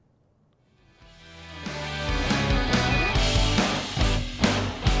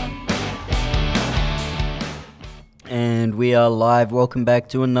we are live. Welcome back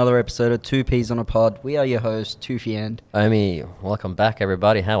to another episode of Two Peas on a Pod. We are your hosts, Tufi and Omi. Welcome back,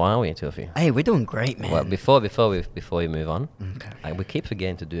 everybody. How are we, Tufi? Hey, we're doing great, man. Well, before we move on, we keep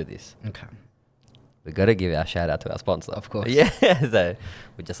forgetting to do this. Okay. We got to give our shout out to our sponsor. Of course. Yeah, so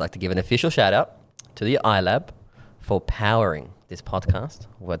we'd just like to give an official shout out to the iLab for powering this podcast,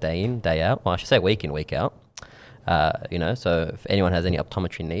 day in, day out. Well, I should say week in, week out. So if anyone has any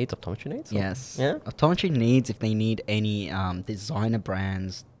optometry needs? Yes. Yeah. Optometry needs, if they need any designer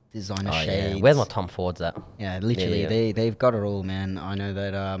brands, designer shades. Yeah. Where's my Tom Fords at? Yeah, literally, Yeah. they've got it all, man. I know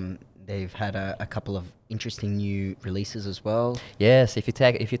that they've had a couple of interesting new releases as well. Yes, if you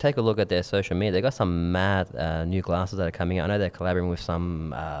take a look at their social media, they got some mad new glasses that are coming out. I know they're collaborating with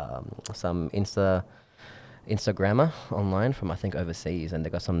some Instagrammer online from I think overseas, and they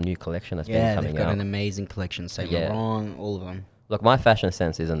got some new collection that's been coming out. Yeah, they've got an amazing collection. Saint Laurent, all of them. Look, my fashion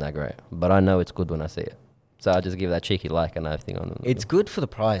sense isn't that great, but I know it's good when I see it. So I just give that cheeky like and everything on. It's good for the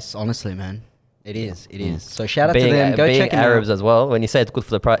price, honestly, man. It is. So shout out to them. Go being check them Arabs out. as well. When you say it's good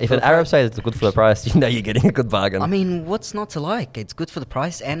for the price, if an Arab says it's good for the price, you know you're getting a good bargain. I mean, what's not to like? It's good for the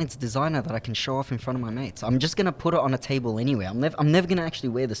price and it's designer that I can show off in front of my mates. I'm just gonna put it on a table anyway. I'm never gonna actually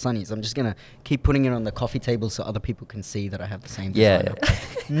wear the sunnies. I'm just gonna keep putting it on the coffee table so other people can see that I have the same designer.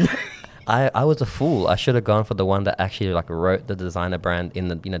 Yeah. I was a fool. I should have gone for the one that actually like wrote the designer brand in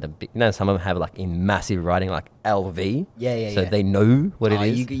the some of them have like in massive writing like LV. So they know what it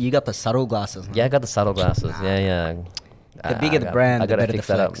is. You got the subtle glasses. Huh? Yeah, I got the subtle glasses. Yeah. The bigger the brand, I the gotta better fix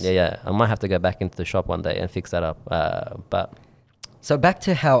the that up. flex. Yeah. I might have to go back into the shop one day and fix that up. But So back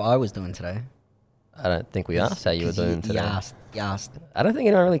to how I was doing today. I don't think we asked how you were doing today. You asked. I don't think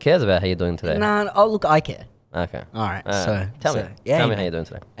anyone really cares about how you're doing today. Nah, oh look, I care. Okay. All right. Tell me how you're doing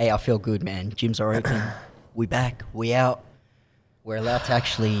today. Hey, I feel good, man. Gyms are open. We back. We out. We're allowed to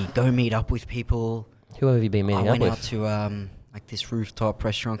actually go meet up with people. Who have you been meeting I up went with? out to like this rooftop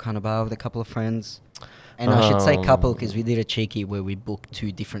restaurant kind of bar with a couple of friends. And I should say couple because we did a cheeky where we booked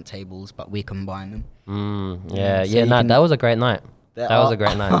 2 different tables, but we combined them. That was a great night. That was a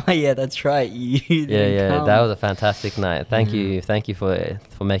great night. Oh, yeah, that's right. That was a fantastic night. Thank you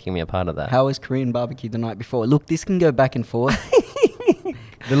for making me a part of that. How was Korean barbecue the night before? Look, this can go back and forth.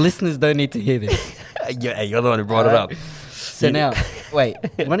 The listeners don't need to hear this. Yeah, you're the one who brought it up. So now, wait,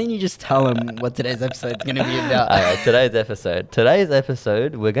 why don't you just tell them what today's episode is going to be about? All right, today's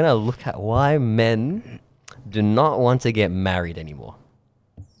episode, we're going to look at why men do not want to get married anymore.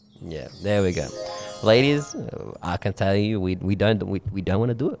 Yeah, there we go. Ladies, I can tell you, we don't want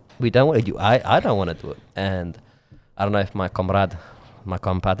to do it. We don't want to do. I don't want to do it, and I don't know if my compadre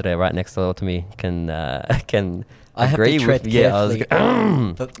right next door to me can agree with. Yeah,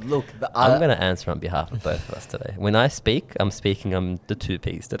 but look, I'm going to answer on behalf of both of us today. When I speak, I'm speaking on the 2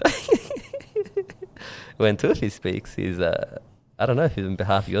 P's today. When Tufi speaks, he's I don't know if it's on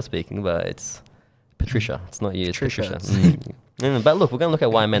behalf of you're speaking, but it's Patricia. It's not you. It's Patricia. But look, we're going to look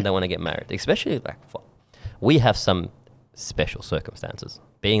at why men don't want to get married, especially we have some special circumstances.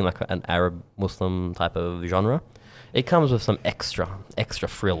 Being like an Arab Muslim type of genre, it comes with some extra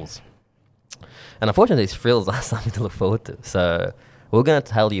frills. And unfortunately, these frills are something to look forward to. So we're going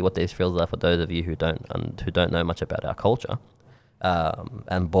to tell you what these frills are for those of you who don't know much about our culture.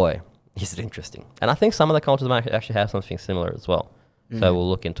 And boy, is it interesting. And I think some of the cultures might actually have something similar as well. So we'll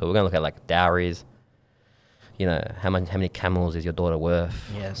look into it. We're going to look at like dowries. You know, how many camels is your daughter worth?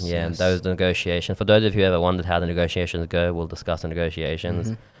 Yes. Yeah, and those negotiations. For those of you who ever wondered how the negotiations go, we'll discuss the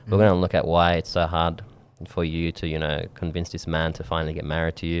negotiations. We're going to look at why it's so hard for you to, convince this man to finally get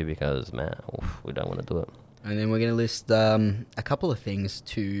married to you because, man, we don't want to do it. And then we're going to list a couple of things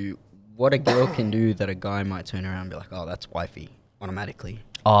to what a girl can do that a guy might turn around and be like, oh, that's wifey, automatically.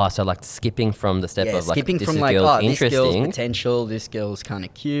 Oh, so like skipping from the step of like, skipping this from girl's like, interesting. this girl's potential, this girl's kind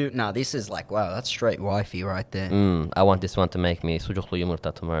of cute. No, this is like, wow, that's straight wifey right there. I want this one to make me sucuklu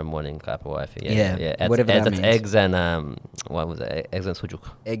yumurta tomorrow morning type of wifey. Yeah. Whatever that means. Eggs and what was it? Eggs and sujuk.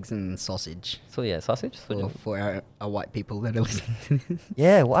 Eggs and sausage. So yeah, sausage. For our white people that are listening to this.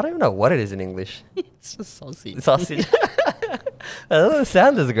 Yeah, well, I don't even know what it is in English. It's just sausage. Sausage. I don't know, the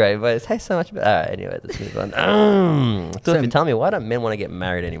sound is great, but it tastes so much better. All right, anyway, let's move on. So if you tell me, why don't men want to get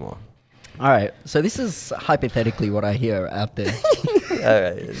married anymore? All right, so this is hypothetically what I hear out there. All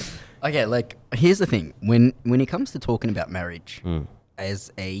right. Okay, like, here's the thing. When it comes to talking about marriage,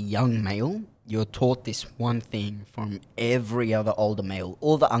 as a young male, you're taught this one thing from every other older male.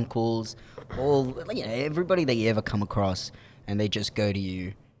 All the uncles, everybody that you ever come across, and they just go to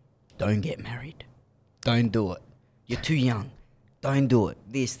you, don't get married. Don't do it. You're too young. Don't do it.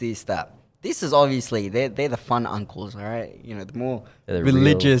 This, that. This is obviously they're the fun uncles, all right. You know, the more They're the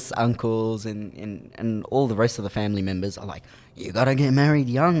religious uncles and all the rest of the family members are like, you gotta get married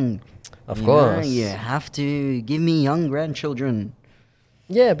young. Of You course. know, you have to give me young grandchildren.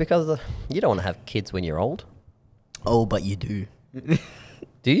 Yeah, because you don't want to have kids when you're old. Oh, but you do.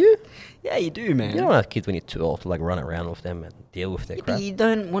 Do you? Yeah, you do, man. You don't want to have kids when you're too old to like run around with them and deal with their Yeah, crap. but you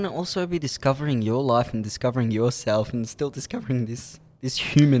don't want to also be discovering your life and discovering yourself and still discovering this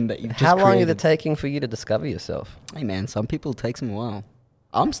human that you've just How long is created. it taking for you to discover yourself? Hey, man, some people it takes them a while.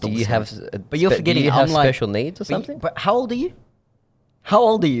 I'm still Do you have? discovering. But you're forgetting Do you have I'm like- special needs or something? But how old are you? How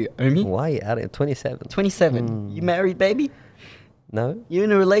old are you, Omi? Why are you out of 27? 27. You married, baby? No, You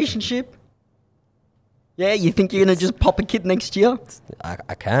in a relationship? Yeah, you think you're gonna just pop a kid next year? I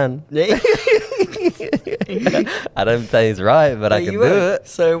can. Yeah. I don't think it's right, but I Yeah, can you do were. it.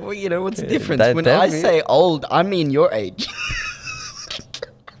 So, well, you know, what's the Yeah, difference? don't When tell I me. say old, I mean your age.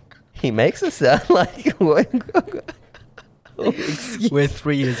 He makes it sound like We're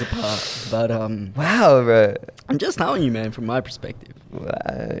 3 years apart. But, wow, bro. I'm just telling you, man, from my perspective.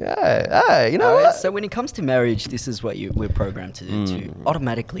 Yeah, you know Alright, what? so when it comes to marriage, this is what we're programmed to do, to Mm.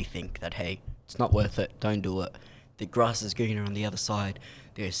 automatically think that, hey, it's not worth it, don't do it. The grass is greener on the other side.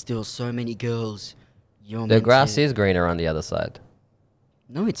 There's still so many girls. You're The meant grass to- is greener on the other side.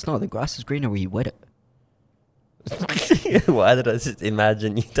 No, it's not. The grass is greener where you wet it. Why did I just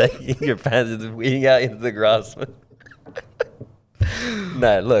imagine you taking your pants and weeding out into the grass?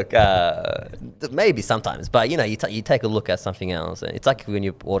 No, look, maybe sometimes, but you know, you take a look at something else. And it's like when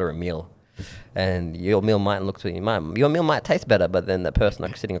you order a meal, and your meal might look to your meal might taste better, but then the person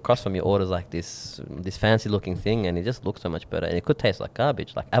like sitting across from you orders like this fancy looking thing, and it just looks so much better, and it could taste like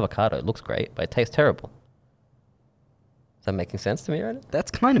garbage, like avocado. It looks great, but it tastes terrible. Is that making sense to me, right? That's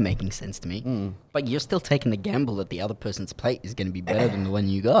kind of making sense to me. But you're still taking the gamble that the other person's plate is going to be better than the one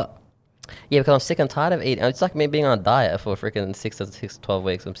you got. Yeah, because I'm sick and tired of eating. It's like me being on a diet for freaking 6 to 12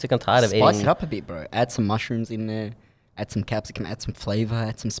 weeks. I'm sick and tired of Spice eating. it up a bit, bro. Add some mushrooms in there. Add some capsicum. Add some flavor.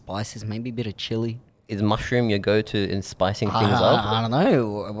 Add some spices. Maybe a bit of chili. Is mushroom your go-to in spicing things up? I don't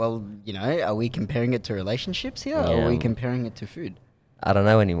know. Well, you know, are we comparing it to relationships here? Or are we Yeah. comparing it to food? I don't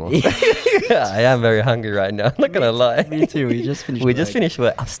know anymore. I am very hungry right now. I'm not gonna lie. Me too. We just finished. We work. just finished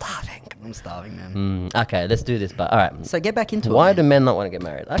work. I'm starving. I'm starving, man. Okay, let's do this. But all right. So get back into Why it. do man. men not want to get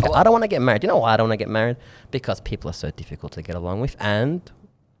married? Okay, I don't want to get married. You know why I don't want to get married? Because people are so difficult to get along with, and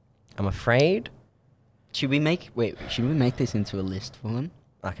I'm afraid. Should we make this into a list for them?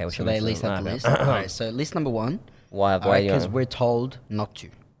 Okay, we So should they make at least some- have the okay. list. Alright, so list number 1. Why avoid Because we're told not to.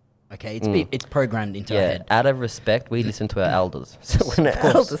 Okay, it's programmed into our Yeah, head. out of respect, we listen to our elders. So when our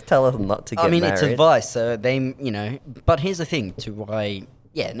elders tell us not to get I mean, married, it's advice, so they, you know. But here's the thing: to why?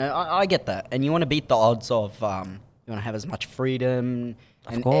 Yeah, no, I get that, and you want to beat the odds of, you want to have as much freedom.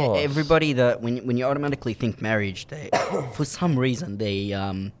 Of And course. everybody that when you automatically think marriage, they for some reason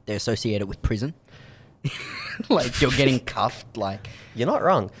they're associated with prison. Like you're getting cuffed, like. you're not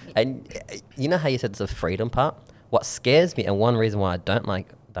wrong. And you know how you said it's the freedom part? What scares me, and one reason why I don't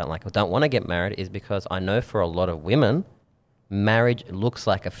want to get married is because I know for a lot of women, marriage looks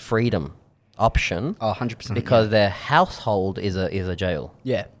like a freedom option Oh, 100%. because their household is a jail.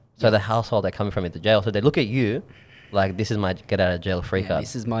 yeah. So the household they're coming from is the jail. So they look at you like, this is my get out of jail free Yeah, card.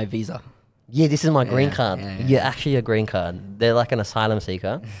 this is my visa. Yeah, this is my green Yeah, card. yeah, yeah. You're actually a green card. They're like an asylum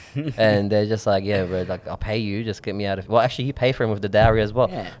seeker. And they're just like, yeah, bro, like, I'll pay you, just get me out of... Well, actually, you pay for him with the dowry as well.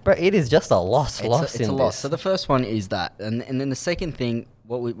 Yeah. But it is just a loss It's in a loss. this. So the first one is that, and then the second thing,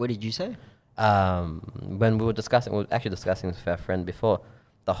 what did you say? When we were actually discussing this with our friend before,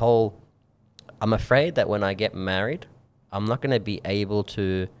 the whole... I'm afraid that when I get married, I'm not going to be able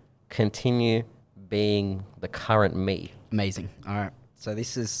to continue being the current me. Amazing. All right. So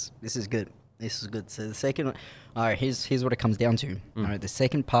this is good. This is good. So the second one, all right, here's what it comes down to. All right, the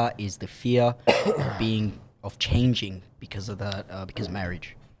second part is the fear of changing because of that because of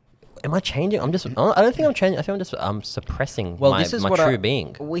marriage. Am I changing? I don't think I'm changing. I think I'm suppressing my true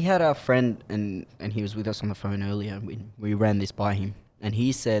being. We had our friend and he was with us on the phone earlier. We ran this by him, and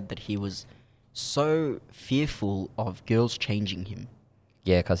he said that he was so fearful of girls changing him.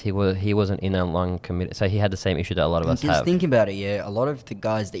 Yeah, because he wasn't in a long committed. So he had the same issue that a lot of us Just have. think about it, yeah. A lot of the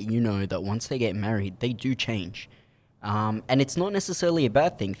guys that you know that once they get married, they do change. And it's not necessarily a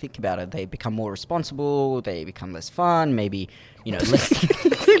bad thing. Think about it. They become more responsible. They become less fun. Maybe, you know, less.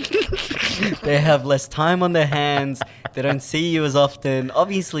 They have less time on their hands. They don't see you as often.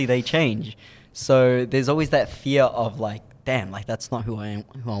 Obviously, they change. So there's always that fear of like, damn, like that's not who I am,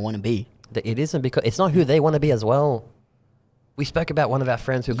 who I want to be. It isn't because it's not who they want to be as well. we spoke about one of our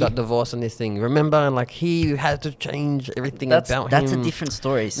friends who got divorced on this thing. Remember? And like he had to change everything about him. That's a different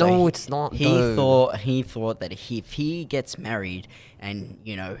story. So No, it's not, He though. thought that if he gets married and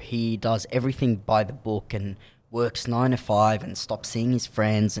he does everything by the book and works 9 to 5 and stops seeing his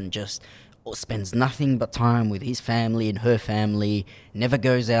friends and just spends nothing but time with his family and her family, never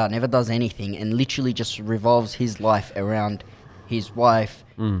goes out, never does anything, and literally just revolves his life around his wife,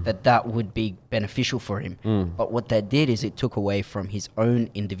 that would be beneficial for him. But what that did is it took away from his own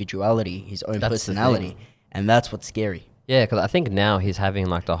individuality, his own That's the personality, thing. and that's what's scary. Yeah, because I think now he's having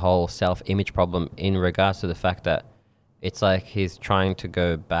like the whole self-image problem in regards to the fact that it's like he's trying to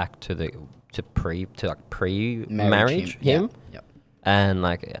go back to pre-marriage him. Yeah. Yep. And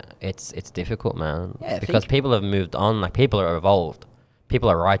like it's difficult, man. Yeah, I because think- people have moved on. Like people are evolved. People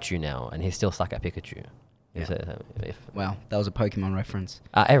are Raichu now, and he's still stuck at Pikachu. Yeah. If, Wow, that was a Pokemon reference.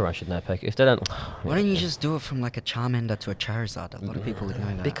 everyone should know Pikachu. If they don't, Why don't you just do it from like a Charmander to a Charizard? A lot of people would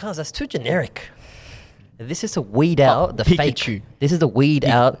know that. because that's too generic. This is to weed out the fake. Pikachu. This is to weed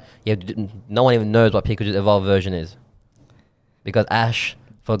out. Yeah, no one even knows what Pikachu's evolved version is. Because Ash,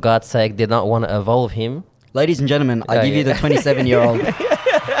 for God's sake, did not want to evolve him. Ladies and gentlemen, I Oh, give you the yeah. 27-year-old.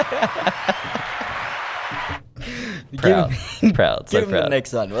 Proud, proud, so Give him the proud.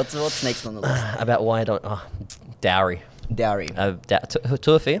 next one. What's next on the list? About why I don't dowry. Dowry.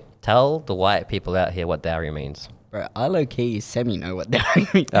 Tuafi, tell the white people out here what dowry means. Bro, I low-key semi-know what dowry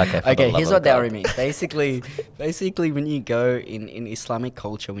means. Okay, for the Okay, love here's of what dowry God. means. Basically, when you go in Islamic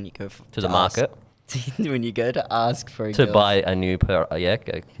culture, when you go To the ask- market. when you go to ask for a To girl, buy a new pair. Yeah,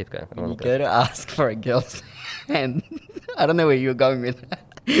 keep going. I when wanna you go. go to ask for a girl's hand, I don't know where you're going with that.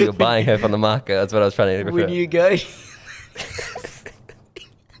 You're buying her from the market. That's what I was trying to refer. When you go,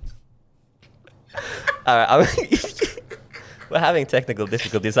 All right, we're having technical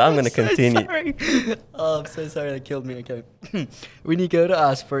difficulties, so I'm going to so continue. sorry. Oh, I'm so sorry. That killed me. Okay. When you go to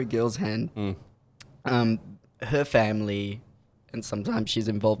ask for a girl's hand, her family, and sometimes she's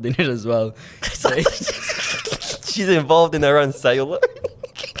involved in it as well. She's involved in her own sale.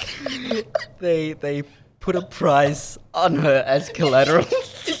 they put a price on her as collateral.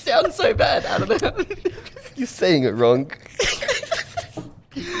 It sounds so bad. I don't know. You're saying it wrong.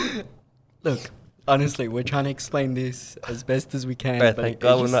 Look, honestly, we're trying to explain this as best as we can. Right, but thank it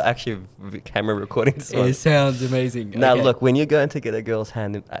God we're just- not actually camera recording this one. It sounds amazing. Now, Okay. look, when you're going to get a girl's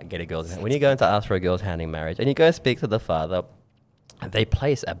hand, when you're going to ask for a girl's hand in marriage, and you go speak to the father, they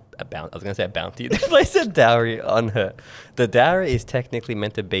place a bounty. They place a dowry on her. The dowry is technically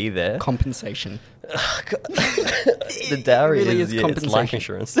meant to be there. Compensation. The dowry really is, is yeah, it's life compensation.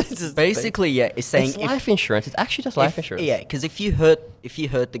 insurance. It's just Basically, yeah, it's saying it's life insurance. It's actually just life insurance. Yeah, because if you hurt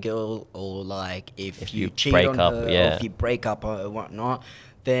the girl, or like if you you cheat break on up, her, or yeah. if you break up or whatnot,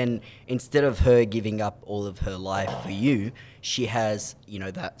 then instead of her giving up all of her life for you, she has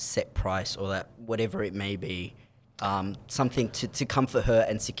that set price or that whatever it may be, something to comfort her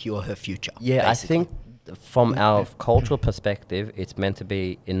and secure her future. Yeah, basically. I think from our cultural perspective, it's meant to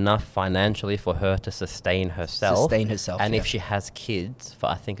be enough financially for her to sustain herself. And yeah. if she has kids, for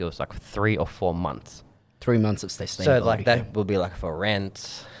I think it was like 3 or 4 months. 3 months of sustainability. So like that will be like for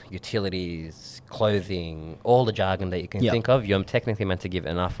rent, utilities, clothing, all the jargon that you can Yeah. think of. You're technically meant to give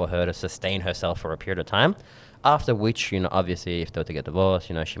enough for her to sustain herself for a period of time. After which, obviously, if they were to get divorced,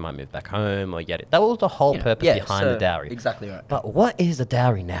 she might move back home or get it. That was the whole purpose behind the dowry. Exactly right. But what is the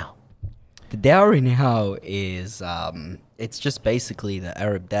dowry now? The dowry now is, it's just basically the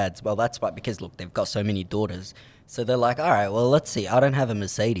Arab dads. Well, that's why, because look, they've got so many daughters. So they're like, all right, well, let's see. I don't have a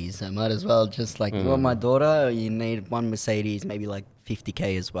Mercedes. I might as well just you want my daughter, you need one Mercedes, maybe like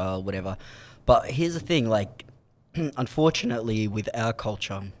 50K as well, whatever. But here's the thing, unfortunately with our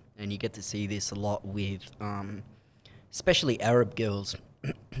culture, and you get to see this a lot with, especially Arab girls,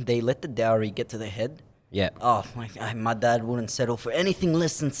 they let the dowry get to their head. Yeah. Oh, my dad wouldn't settle for anything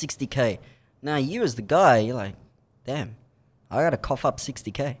less than 60K. Now, you as the guy, you're like, damn, I got to cough up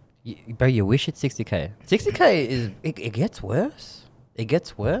 60K. Bro, you wish it's 60K. 60K is, it gets worse. It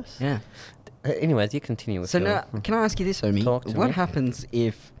gets worse. Yeah. Anyways, you continue with So your- now, can I ask you this, Omi? Talk to What me. happens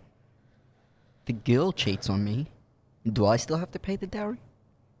if the girl cheats on me? Do I still have to pay the dowry?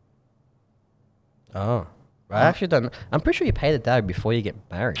 Oh. I actually don't. I'm pretty sure you pay the dowry before you get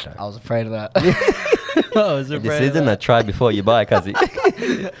married, though. I was afraid of that. I was afraid This of isn't a that. try before you buy, cuz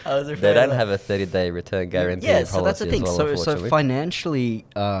I was afraid they of don't that. have a 30-day return guarantee. Yeah, so that's the policy thing. as well, So unfortunately. financially,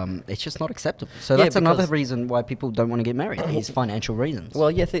 it's just not acceptable. So Yeah, that's another because- reason why people don't want to get married. Is financial reasons. Well,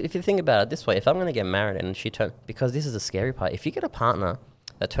 yeah, if you think about it this way, if I'm going to get married and because this is the scary part, if you get a partner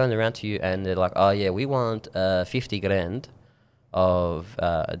that turns around to you and they're like, oh yeah, we want 50 grand of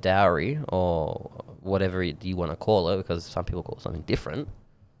dowry or whatever you want to call it, because some people call it something different.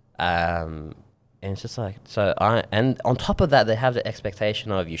 And it's just like, and on top of that, they have the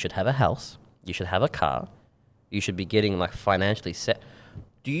expectation of you should have a house, you should have a car, you should be getting like financially set.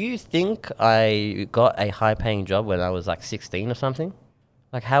 Do you think I got a high paying job when I was like 16 or something?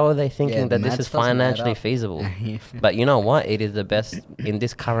 Like, how are they thinking that this is financially feasible? But you know what? It is the best in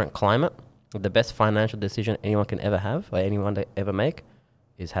this current climate. The best financial decision anyone can ever have, or anyone to ever make,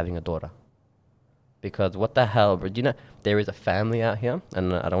 is having a daughter. Because what the hell, bro? Do you know there is a family out here,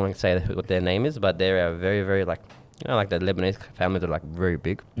 and I don't want to say what their name is, but they are very, very like, you know, like the Lebanese families are like very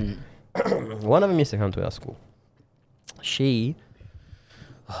big. One of them used to come to our school. She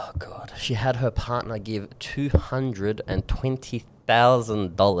had her partner give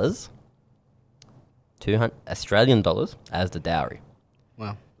 $220,000, Australian dollars, as the dowry.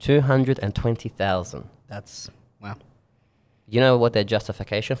 Wow. 220,000. That's, wow. You know what their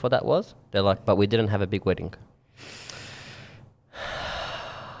justification for that was? They're like, but we didn't have a big wedding.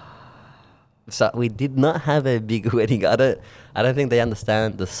 So we did not have a big wedding. I don't think they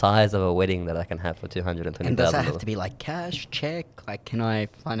understand the size of a wedding that I can have for $220,000. And does that have to be like cash, check? Like, can I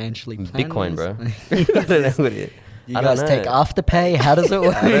financially plan Bitcoin, this? bro. I don't know what it is. You guys take Afterpay? How does it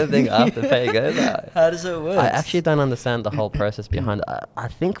work? I don't think Afterpay goes out. How does it work? I actually don't understand the whole process behind it. I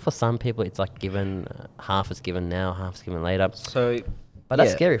think for some people it's like given, half is given now, half is given later. So, but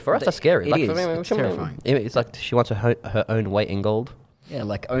that's scary. For us, that's scary. It like, is. For me, It's terrifying. It's like she wants her own weight in gold. Yeah,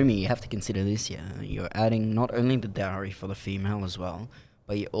 like Omi, you have to consider this, yeah. You're adding not only the dowry for the female as well,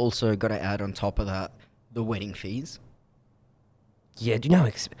 but you also got to add on top of that the wedding fees. Yeah, do you know,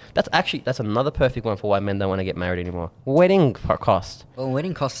 that's another perfect one for why men don't want to get married anymore. Wedding cost. Well,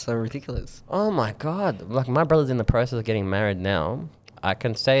 wedding costs are ridiculous. Oh my God. Like, my brother's in the process of getting married now. I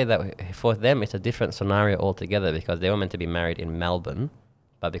can say that for them, it's a different scenario altogether, because they were meant to be married in Melbourne,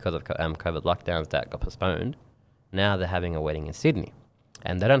 but because of COVID lockdowns, that got postponed. Now they're having a wedding in Sydney,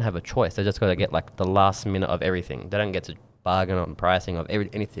 and they don't have a choice. They just got to get like the last minute of everything. They don't get to bargain on pricing of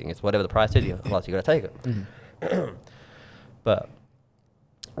anything. It's whatever the price is, otherwise you got to take it. But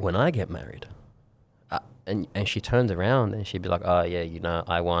when I get married, and she turns around and she'd be like, oh yeah, you know,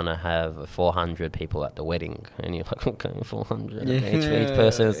 I want to have 400 people at the wedding. And you're like, okay, 400. Okay, each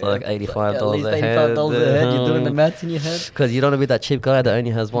person is like $85 At least a head. $85 a head. You're doing the maths in your head. Because you don't want to be that cheap guy that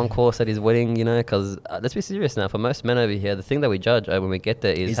only has one course at his wedding, you know, because let's be serious now. For most men over here, the thing that we judge when we get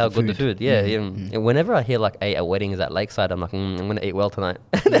there is how good the food. Yeah. And whenever I hear like a wedding is at Lakeside, I'm like, I'm going to eat well tonight.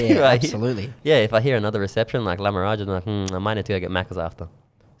 Yeah, absolutely. If I hear another reception like La Mirage, I'm like, I might need to go get Macca's after.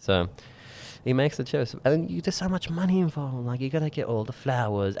 So he makes the choice. And there's so much money involved. Like, you got to get all the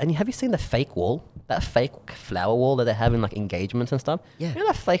flowers. And have you seen the fake wall? That fake flower wall that they have in like engagements and stuff? Yeah. You know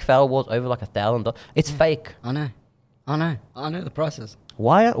that fake flower wall's over like $1,000? It's fake. I know the prices.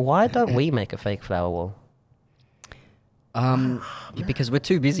 Why don't we make a fake flower wall? Because we're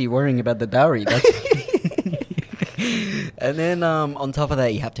too busy worrying about the dowry. That's and then on top of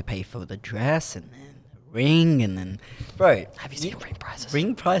that, you have to pay for the dress and then the ring, and then, bro, Have you seen ring prices?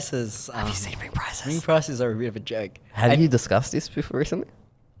 ring prices. Have you seen ring prices? Ring prices are a bit of a joke. Have you discussed this before recently?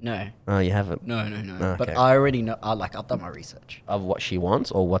 No. Oh, you haven't? No. Oh, But okay. I already know. I've done my research Of what she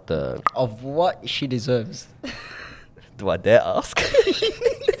wants, or what the... of what she deserves. Do I dare ask?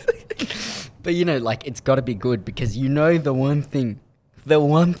 But you know, like, it's got to be good, because you know the one thing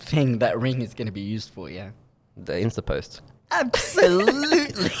that ring is going to be used for. Yeah. The Insta post.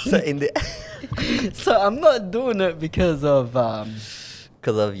 Absolutely. So I'm not doing it because of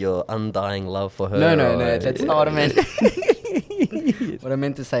Because of your undying love for her. no, that's not what I meant. What I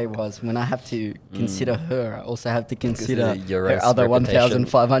meant to say was, when I have to consider her, I also have to consider your her other reputation.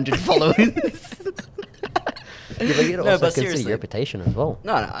 1,500 followers. Yeah, but you No, also but consider seriously. your reputation as well.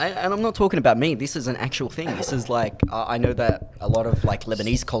 No, and I'm not talking about me. This is an actual thing. This is like, I know that a lot of like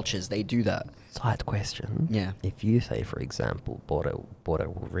Lebanese cultures, they do that. Side question. Yeah. If you say, for example, bought a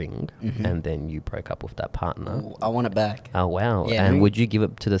ring and then you broke up with that partner. Ooh, I want it back. Oh, wow. Yeah, And ring- would you give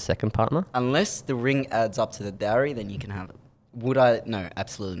it to the second partner? Unless the ring adds up to the dowry, then you can have it. Would I? No,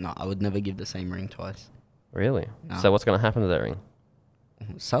 absolutely not. I would never give the same ring twice. Really? No. So what's going to happen to that ring?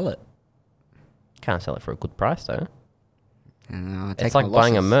 Sell it. Can't sell it for a good price, though. Take It's like my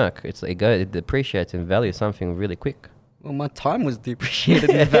buying a losses. Merc. It depreciates in value something really quick. Well, my time was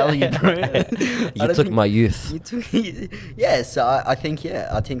depreciated in value, bro. You took my youth. You took. Yeah, so I think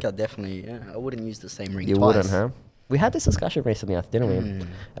I definitely. Yeah, I wouldn't use the same ring You twice. wouldn't, huh? We had this discussion recently, didn't we?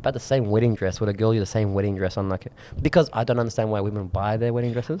 About the same wedding dress. Would a girl use the same wedding dress on like? Because I don't understand why women buy their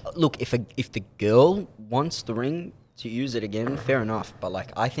wedding dresses. Look, if the girl wants the ring to use it again, fair enough. But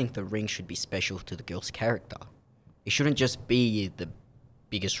like, I think the ring should be special to the girl's character. It shouldn't just be the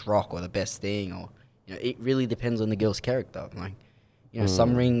biggest rock or the best thing, or You know, it really depends on the girl's character. Like, you know,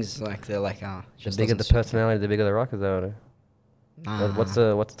 some rings, like, they're like, The just bigger the doesn't suit me. personality, the bigger the rock. Is that what? Nah.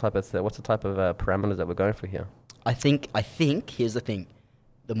 What's the type of parameters that we're going for here? I think here's the thing: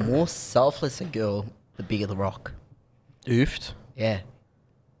 the more selfless a girl, the bigger the rock. Oofed. Yeah.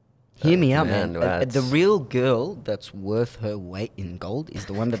 Hear me out, man. man, The that's- real girl that's worth her weight in gold is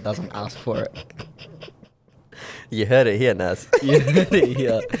the one that doesn't ask for it. You heard it here, Nas.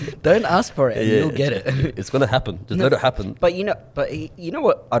 Yeah. Don't ask for it, and you'll get it. It's gonna happen. Just No, let it happen. But you know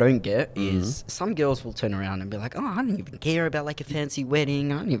what I don't get Mm-hmm. is some girls will turn around and be like, "Oh, I don't even care about like a fancy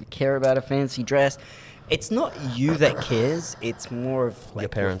wedding. I don't even care about a fancy dress." It's not you that cares. It's more of like your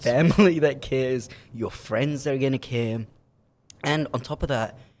parents. family that cares, your friends that are gonna care, and on top of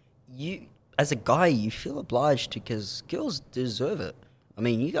that, you as a guy you feel obliged to because girls deserve it. I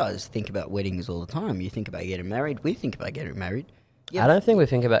mean, you guys think about weddings all the time. You think about getting married. We think about getting married. I don't think we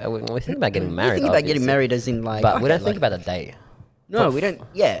think about we think about getting married. We think about getting obviously, married as in like, but we okay, don't think like- about the day. No, For- we don't.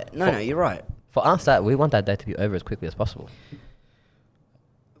 Yeah, no, you're right. For us, that we want that day to be over as quickly as possible.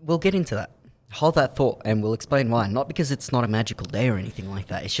 We'll get into that. Hold that thought, and we'll explain why. Not because it's not a magical day or anything like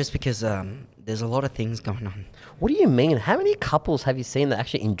that. It's just because there's a lot of things going on. What do you mean? How many couples have you seen that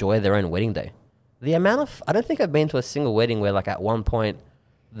actually enjoy their own wedding day? The amount of I don't think I've been to a single wedding where like at one point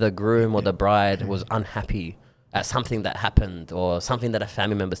the groom or the bride was unhappy at something that happened or something that a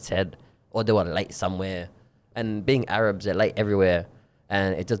family member said or they were late somewhere. And being Arabs, they're late everywhere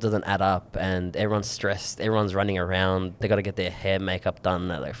and it just doesn't add up and everyone's stressed, everyone's running around, they got to get their hair, makeup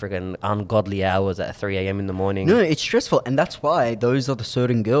done at like freaking ungodly hours at 3 a.m. in the morning. No, it's stressful, and that's why those are the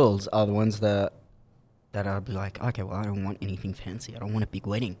certain girls are the ones that I'll be like, okay, well, I don't want anything fancy. I don't want a big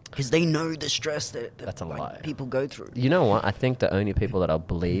wedding because they know the stress that That's a like, lie. people go through. You know what? I think the only people that I'll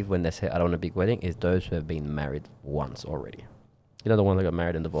believe when they say I don't want a big wedding is those who have been married once already. You know the ones that got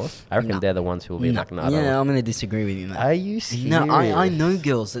married and divorced? I reckon No. they're the ones who will be like, no, I don't yeah, want. I'm gonna disagree with you, man. Are you serious? No, I know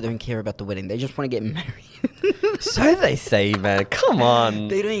girls that don't care about the wedding. They just want to get married. So they say, man. Come on.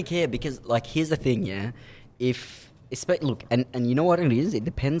 They don't even care because, like, here's the thing, yeah. Look, and you know what it is? It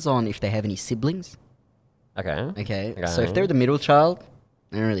depends on if they have any siblings. Okay. Okay. Okay. So if they're the middle child,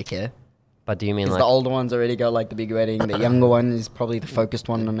 they don't really care. But do you mean Because like the older ones already got like the big wedding. The younger one is probably the focused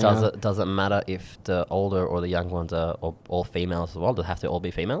one. On does it matter if the older or the young ones are all females as well? Do they have to all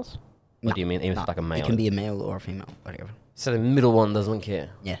be females? Or No, do you mean even if it's like a male? It can be a male or a female, whatever. So the middle one doesn't care.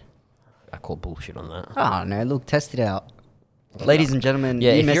 Yeah. I call bullshit on that. Oh no! Look, test it out, ladies and gentlemen.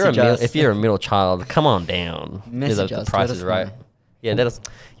 Yeah, you message us. if you're a middle child, come on down. Message the us, price let is us right. know. Yeah,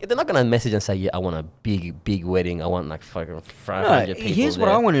 they're not gonna message and say, "Yeah, I want a big wedding. I want like fucking 500 people." Here's what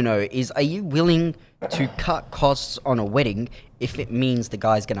there." I want to know: is are you willing to cut costs on a wedding if it means the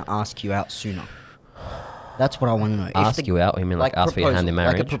guy's going to ask you out sooner? That's what I want to know. If Ask you out? You mean like ask for your hand in Like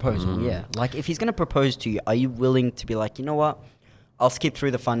a marriage? proposal, yeah. Like if he's going to propose to you, are you willing to be like, you know what? I'll skip through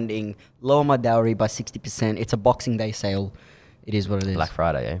the funding, lower my dowry by 60%. It's a Boxing Day sale. It is what it is. Black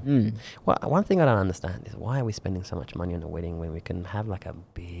Friday, eh? Mm. Well, one thing I don't understand is why are we spending so much money on a wedding when we can have like a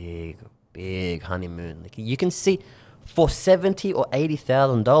big honeymoon? Like you can see for $70,000 or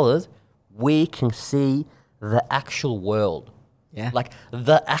 $80,000, we can see the actual world. Yeah. Like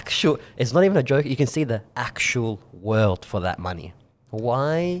the actual. It's not even a joke. You can see the actual world for that money.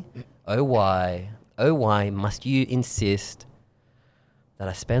 Why? Oh why must you insist that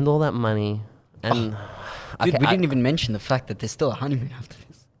I spend all that money and? Dude, we didn't even mention the fact that there's still a honeymoon after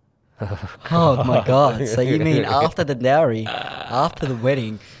this. Oh my god. So you mean after the dowry, after the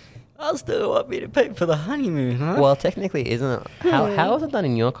wedding, I still want me to pay for the honeymoon, huh? Well, technically, isn't it? How is it done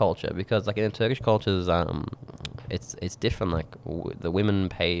in your culture? Because like in the Turkish cultures, it's different. Like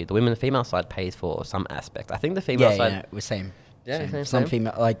the female side pays for some aspect. I think the female side. yeah, we're same. Yeah, Same. same.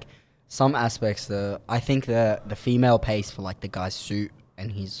 Female, like some aspects. I think the female pays for like the guy's suit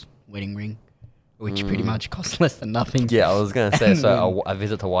and his wedding ring, which pretty much costs less than nothing. Yeah, I was gonna say And so. A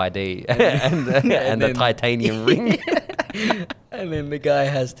visit to YD and the then- titanium ring. And then the guy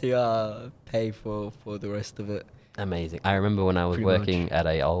has to pay for the rest of it. Amazing. I remember when I was Pretty working at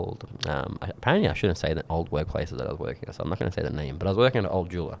a old. Apparently, I shouldn't say the old workplaces that I was working at, so I'm not going to say the name. But I was working at an old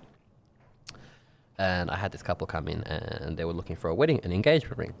jeweler, and I had this couple come in, and they were looking for an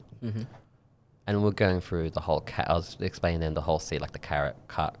engagement ring. Mm-hmm. And we're going through the whole. I was explaining them the whole like the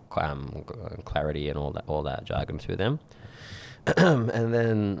clarity and all that jargon to them. And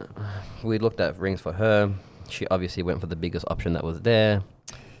then we looked at rings for her. She obviously went for the biggest option that was there.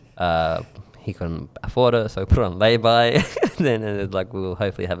 He couldn't afford it, so we put it on lay-by. Then it's like we'll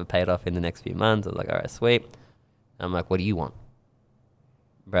hopefully have it paid off in the next few months. I was like, all right, sweet. I'm like, what do you want?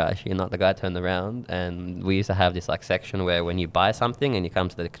 Bro, actually not. The guy turned around, and we used to have this like section where when you buy something and you come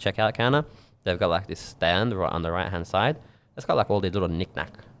to the checkout counter, they've got like this stand right on the right hand side. It's got like all these little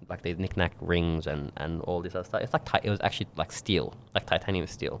knick-knack, like these knick-knack rings and all this other stuff. It's like it was actually like steel, like titanium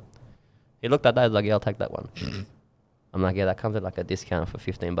steel. He looked at that, he's like, yeah, I'll take that one. I'm like, yeah, that comes at like a discount for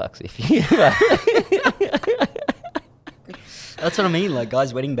 $15 if you. That's what I mean. Like,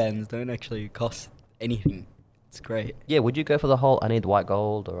 guys' wedding bands don't actually cost anything. It's great. Yeah, would you go for the whole I need white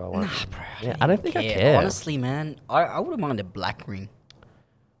gold or I want? Nah, bro. Yeah, I don't think I care. Honestly, man, I wouldn't mind a black ring.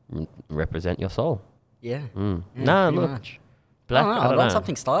 Represent your soul. Yeah. Mm. Yeah, No, pretty look, much. black. I I don't want know.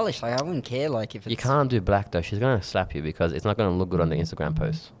 something stylish. Like, I wouldn't care. Like, if it's You can't do black though. She's gonna slap you because it's not gonna look good on the Instagram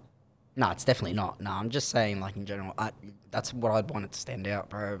post. No, it's definitely not. No, I'm just saying, like, in general, that's what I'd want it to stand out,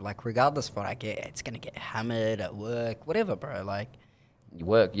 bro. Like, regardless of what I get, it's gonna get hammered at work, whatever, bro. Like, You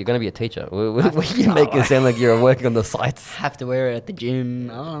work. You're gonna be a teacher. You make it sound like you're working on the sites. have to wear it at the gym.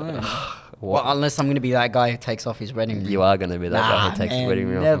 I don't know. Well, unless I'm gonna be that guy who takes off his wedding ring. You are gonna be that guy who takes man, his wedding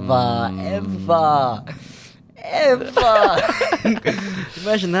ring off. Ever.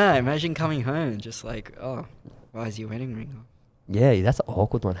 Imagine that. Imagine coming home just like, oh, why is your wedding ring off? Yeah, that's an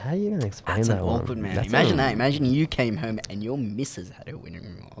awkward one. How are you gonna explain That's that an one? awkward, man. That's Imagine that. Imagine you came home and your missus had her wedding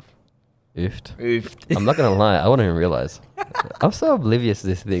ring off. Oofed. Oofed. I'm not gonna lie, I wouldn't even realize. I'm so oblivious to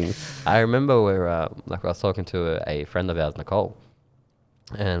this thing. I remember where, like, I was talking to a friend of ours, Nicole,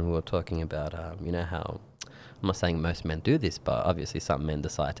 and we were talking about, you know how I'm not saying most men do this, but obviously some men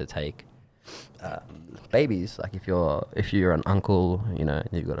decide to take babies. Like if you're an uncle, you know,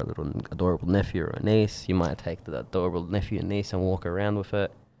 you've got a little adorable nephew or a niece, you might take the adorable nephew and niece and walk around with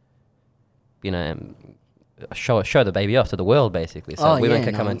it, you know, and show the baby off to the world, basically. So women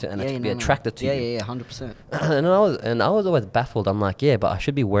can come into and be attracted to you. Yeah, 100%. And I was always baffled. I'm like, yeah, but I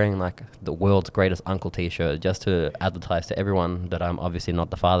should be wearing like the world's greatest uncle T-shirt just to advertise to everyone that I'm obviously not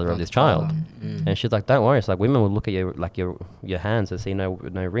the father of this child. And she's like, don't worry. It's like women will look at your hands and see no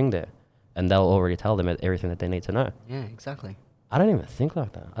ring there, and they'll already tell them everything that they need to know. Yeah, exactly. I don't even think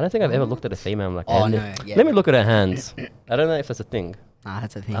like that. I don't think I've ever looked at a female and like, Oh, hey, no, yeah. let me look at her hands. I don't know if that's a thing. Nah,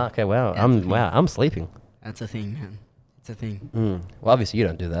 that's a thing. Okay, wow. That's a thing. I'm sleeping. That's a thing, man. It's a thing. Well, obviously you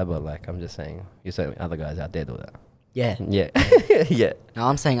don't do that, but like I'm just saying, you say other guys out there do that. Yeah. Yeah, yeah. No,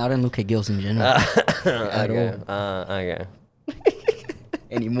 I'm saying I don't look at girls in general at Okay. all Okay.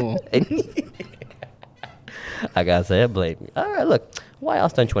 anymore. I gotta say it, blame me. All right, look. Why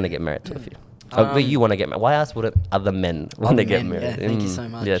else don't you want to get married to a few? But you want to get married. Why else would other men want to get married? Yeah, thank you so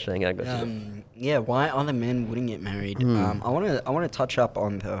much. Yeah, thank you. I got you. Yeah, why other men wouldn't get married? I want to touch up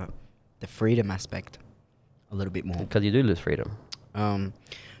on the freedom aspect a little bit more. Because you do lose freedom.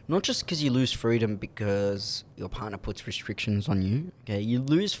 Not just because you lose freedom because your partner puts restrictions on you. Okay, you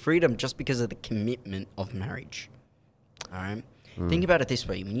lose freedom just because of the commitment of marriage. All right. Think about it this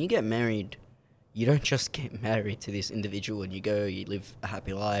way: when you get married, you don't just get married to this individual and you live a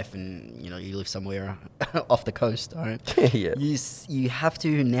happy life, and you live somewhere off the coast. All right. Yeah. You have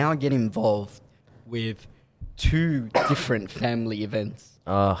to now get involved with 2 different family events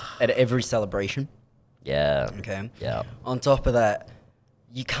at every celebration. Yeah. Okay. Yeah. On top of that,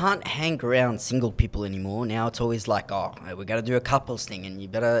 you can't hang around single people anymore. Now it's always like, oh, we got to do a couples thing, and you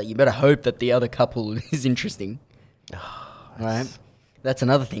better hope that the other couple is interesting. Right? That's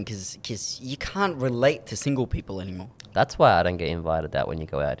another thing, because you can't relate to single people anymore. That's why I don't get invited out when you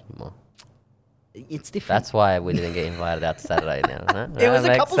go out anymore. It's different. That's why we didn't get invited out Saturday now. Huh? It was a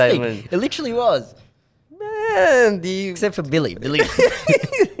Makes couples sense. thing. It literally was. Man, do you... Except for Billy.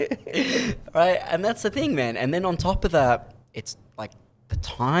 Right? And that's the thing, man. And then on top of that, it's like the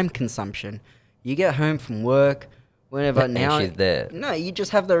time consumption. You get home from work, whenever And now. she's there. No, you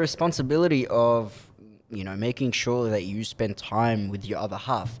just have the responsibility of, making sure that you spend time with your other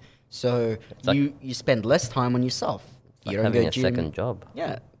half. So like- you spend less time on yourself. Like You don't having go a gym. second job.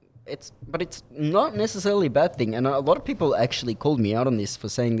 Yeah. But it's not necessarily a bad thing, and a lot of people actually called me out on this for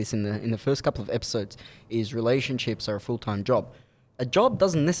saying this in the first couple of episodes. Is relationships are a full-time job. A job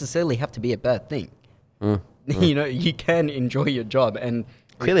doesn't necessarily have to be a bad thing. You can enjoy your job, and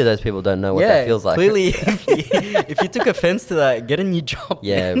Clearly, those people don't know what that feels like. Clearly, if you took offense to that, get a new job.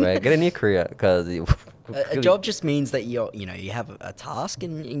 Yeah, man. bro, get a new career because A job just means that you have a task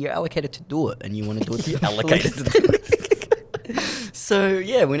and you're allocated to do it, and you want to do it. You're allocated to do So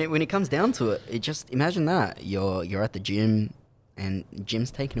yeah, when it comes down to it, just imagine that you're at the gym, and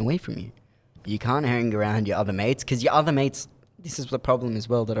gym's taken away from you. You can't hang around your other mates because your other mates. This is the problem as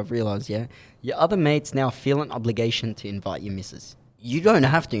well that I've realized. Yeah, your other mates now feel an obligation to invite your missus. You don't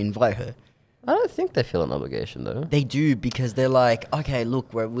have to invite her. I don't think they feel an obligation though. They do, because they're like, okay,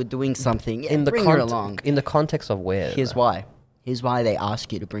 look, we're doing something. Yeah, bring her along. In the context of where? Here's why. Here's why they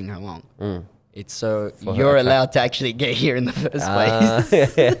ask you to bring her along. It's so For her you're attract- allowed to actually get here in the first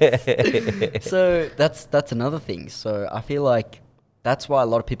place. So that's another thing. So I feel like that's why a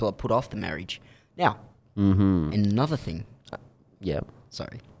lot of people are put off the marriage. Now, another thing. Yeah.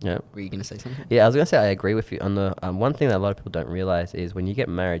 Sorry, Yeah. were you going to say something? Yeah, I was going to say I agree with you on the one thing that a lot of people don't realize is when you get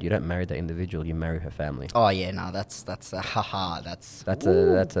married, you don't marry the individual, you marry her family. Oh yeah, no, that's a haha. That's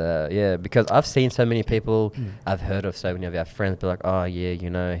Yeah, because I've seen so many people, I've heard of so many of our friends be like, oh yeah, you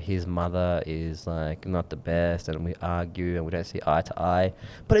know, his mother is like not the best and we argue and we don't see eye to eye,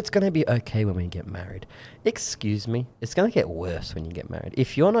 but it's going to be okay when we get married. Excuse me, it's going to get worse when you get married.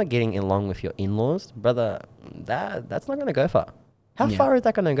 If you're not getting along with your in-laws, brother, that's not going to go far. How far is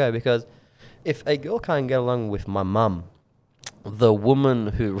that going to go? Because if a girl can't get along with my mum, the woman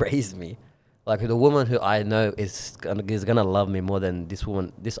who raised me, like the woman who I know is gonna love me more than this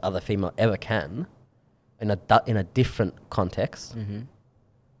woman, this other female ever can, in a different context.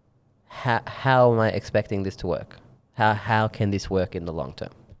 How am I expecting this to work? How can this work in the long term?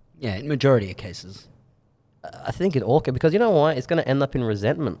 yeah, in majority of cases. I think it all can, because you know why? It's gonna end up in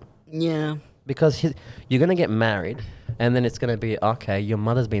resentment. Yeah. Because you're going to get married and then it's going to be, okay, your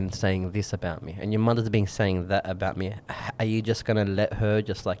mother's been saying this about me and your mother's been saying that about me. Are you just going to let her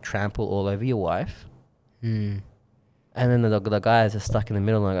just like trample all over your wife? And then the guy is just stuck in the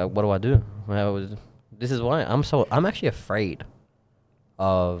middle like, what do I do? This is why I'm actually afraid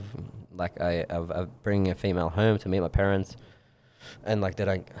of like of bringing a female home to meet my parents and like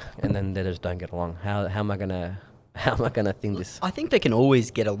and then they just don't get along. How am I going to think this? I think they can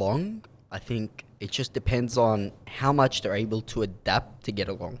always get along. I think it just depends on how much they're able to adapt to get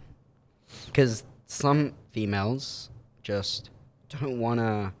along. Because some females just don't want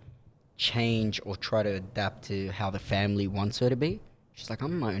to change or try to adapt to how the family wants her to be. She's like,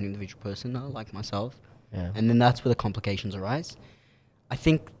 I'm my own individual person. I like myself. Yeah. And then that's where the complications arise. I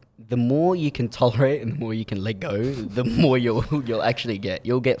think the more you can tolerate and the more you can let go, the more you'll actually get.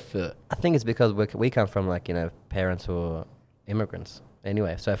 You'll get fur. I think it's because we come from like, you know, parents who are immigrants.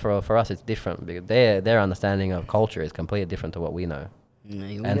 Anyway, so for us it's different because their understanding of culture is completely different to what we know. Yeah,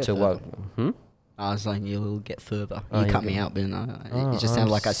 you'll And get to further. what? I was like, you'll get further. Oh, You you'll cut me get- out, but Oh, it just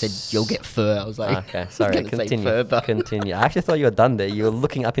sounded like I said, you'll get fur. I was like, Okay, I was sorry. gonna say Continue. further. Continue. I actually thought you were done there. You were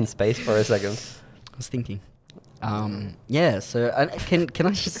looking up in space for a second. I was thinking. Yeah, so can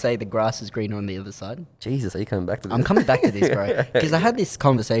I just say the grass is greener on the other side? Jesus, are you coming back to this? I'm coming back to this, bro. Because I had this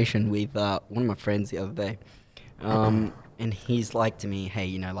conversation with one of my friends the other day. And he's like to me, hey,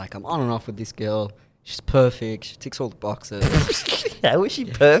 you know, like I'm on and off with this girl. She's perfect. She ticks all the boxes. How is she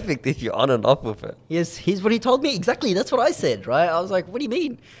perfect if you're on and off with her? Here's what he told me. Exactly. That's what I said, right? I was like, what do you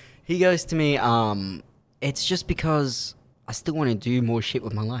mean? He goes to me, it's just because I still want to do more shit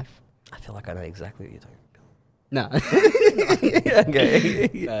with my life. I feel like I know exactly what you're talking No. Okay.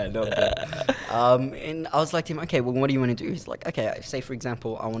 No, but, and I was like to him, okay, well, what do you want to do? He's like, okay, say, for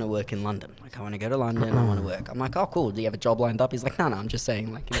example, I want to work in London. Like, I want to go to London, I want to work. I'm like, oh, cool. Do you have a job lined up? He's like, no, I'm just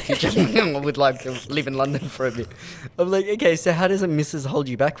saying, like, in the future, I would like to live in London for a bit. I'm like, okay, so how does a missus hold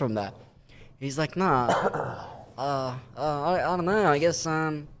you back from that? He's like, nah, I don't know.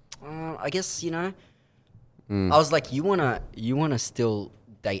 I guess, you know. I was like, you wanna still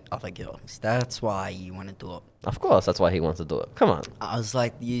date other girls. That's why you want to do it. Of course, that's why he wants to do it. Come on. I was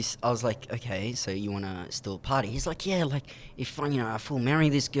like, okay, so you want to still party? He's like, yeah, like, if, I full marry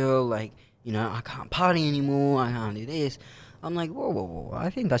this girl, like, I can't party anymore, I can't do this. I'm like, whoa. I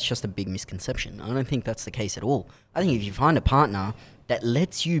think that's just a big misconception. I don't think that's the case at all. I think if you find a partner that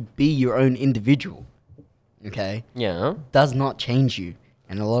lets you be your own individual, okay, Yeah. does not change you.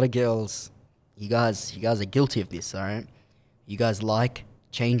 And a lot of girls, you guys are guilty of this, all right? You guys like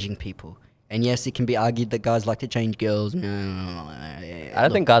changing people. And yes, it can be argued that guys like to change girls. I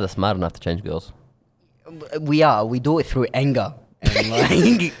don't think guys are smart enough to change girls. We do it through anger. And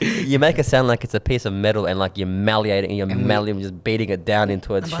like, You make it sound like it's a piece of metal and like you're malleating, just beating it down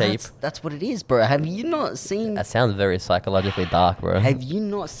into its but shape. that's what it is, bro. Have you not seen? That sounds very psychologically dark, bro. Have you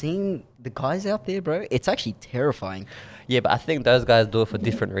not seen the guys out there, bro? It's actually terrifying. Yeah, but I think those guys do it for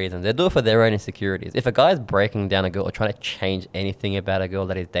different reasons. They do it for their own insecurities. If a guy's breaking down a girl or trying to change anything about a girl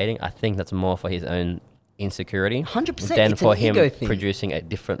that he's dating, I think that's more for his own insecurity 100%, than it's for an him ego thing. producing a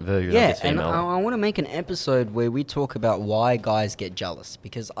different version of Yeah, his and female. I want to make an episode where we talk about why guys get jealous,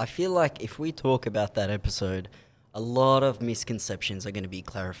 because I feel like if we talk about that episode, a lot of misconceptions are going to be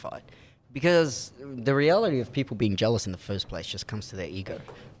clarified. Because the reality of people being jealous in the first place just comes to their ego.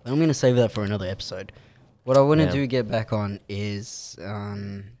 But I'm going to save that for another episode. What I want to do get back on is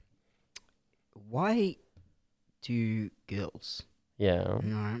why do girls? Yeah. All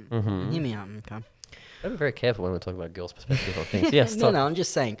right, Mhm. hear me out, okay? I'm very careful when we talk about girls' perspective on things. Yes. No, I'm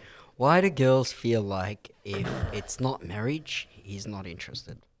just saying, Why do girls feel like if it's not marriage, he's not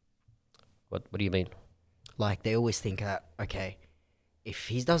interested? What do you mean? Like they always think that, okay, if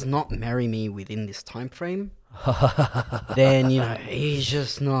he does not marry me within this time frame, then he's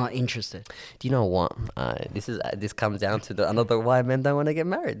just not interested. Do you know what? This comes down to another why men don't want to get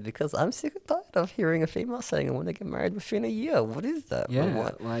married, because I'm sick and tired of hearing a female saying I want to get married within a year. What is that?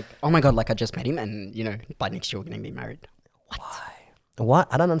 What? Like, oh my god, like I just met him, and by next year we're gonna be married. Why?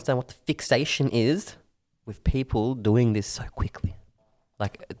 I don't understand what the fixation is with people doing this so quickly.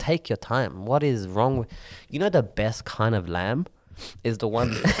 Like, take your time. What is wrong with... the best kind of lamb is the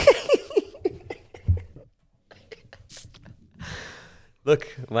one... Look,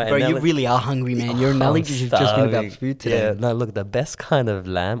 bro, you really are hungry, man. Your analogy has just been about food today. Yeah, no, look, the best kind of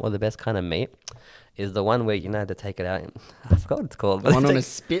lamb or the best kind of meat is the one where they take it out. I forgot what it's called. The one on a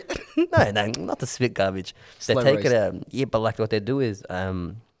spit? No, not the spit garbage. They take it out. Yeah, but like what they do is,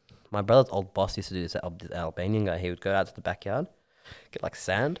 my brother's old boss used to do this. This Albanian guy. He would go out to the backyard, get like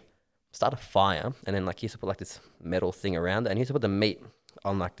sand, start a fire, and then like he used to put like this metal thing around it, and he used to put the meat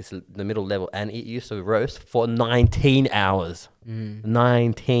on like the middle level, and it used to roast for 19 hours.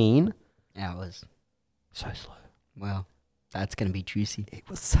 19 hours. So slow. Wow. That's going to be juicy. It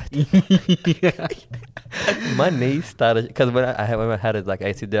was so my knees started, because when I had it like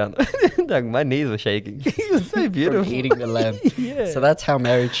I sit down, like my knees were shaking. It was so beautiful. From eating the lamb. Yeah. So that's how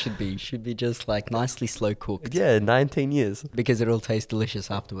marriage should be. Should be just like nicely slow cooked. Yeah, 19 years. Because it'll taste delicious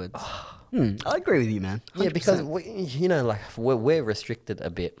afterwards. I agree with you, man. 100%. Yeah, because we're restricted a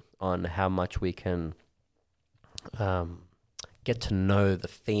bit on how much we can get to know the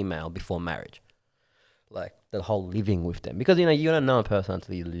female before marriage. Like the whole living with them, because you don't know a person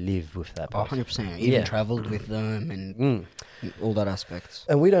until you live with that person. 100%. Even traveled with them and all that aspects.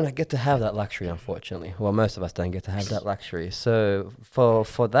 And we don't get to have that luxury, unfortunately. Well, most of us don't get to have that luxury. So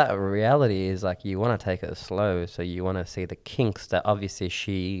for that, reality is like you want to take it slow. So you want to see the kinks that obviously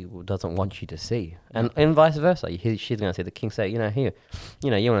she doesn't want you to see, and vice versa. She's going to see the kinks that here.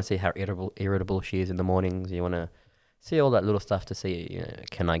 You want to see how irritable she is in the mornings. You want to see all that little stuff to see.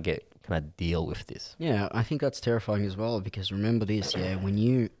 Can I deal with this? Yeah, I think that's terrifying as well, because remember this,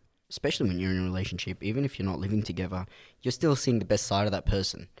 especially when you're in a relationship, even if you're not living together, you're still seeing the best side of that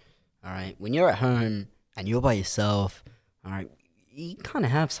person. All right, when you're at home and you're by yourself, all right, you kind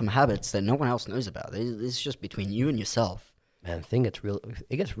of have some habits that no one else knows about. It's just between you and yourself. Man, it gets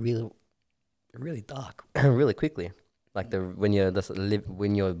really, really dark really quickly. Like when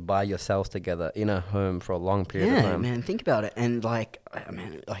you're by yourselves together in a home for a long period of time. Yeah, man, think about it. And like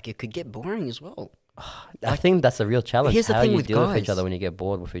it could get boring as well. I think that's a real challenge. Here's the how thing you with deal guys. with each other when you get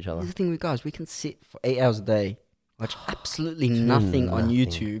bored with each other. Here's the thing with guys. We can sit for 8 hours a day, watch absolutely nothing on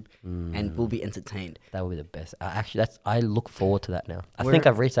YouTube, and we'll be entertained. That would be the best. I look forward to that now. I think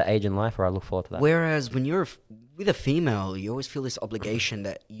I've reached that age in life where I look forward to that. Whereas when you're with a female, you always feel this obligation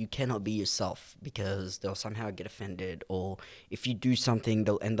that you cannot be yourself, because they'll somehow get offended, or if you do something,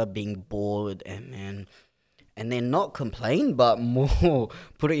 they'll end up being bored, and then not complain, but more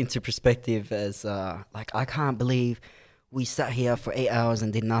put it into perspective as like, I can't believe we sat here for 8 hours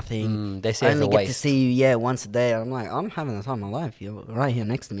and did nothing. They see I it as a only get to waste. see you, once a day. I'm like, I'm having the time of my life. You're right here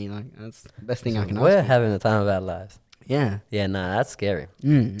next to me. Like, that's the best thing I can ask We're for. having the time of our lives. Yeah. Yeah, that's scary.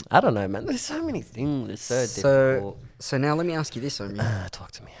 I don't know, man. There's so many things. It's so difficult. So now let me ask you this, Omi.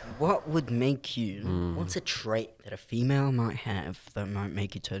 Talk to me. What would make you, what's a trait that a female might have that might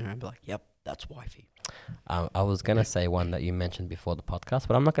make you turn around and be like, yep, that's wifey? I was going to say one that you mentioned before the podcast,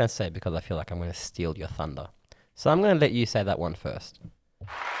 but I'm not going to say it because I feel like I'm going to steal your thunder. So I'm going to let you say that one first.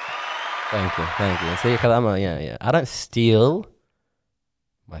 Thank you. See, because I don't steal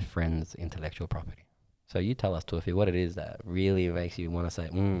my friend's intellectual property. So you tell us, Tufi, what it is that really makes you want to say,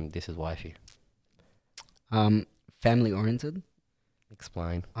 this is wifey. Family oriented.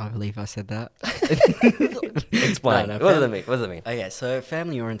 Explain. I believe I said that. Explain. No, what does it mean? Okay, so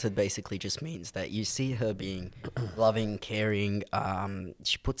family oriented basically just means that you see her being loving, caring.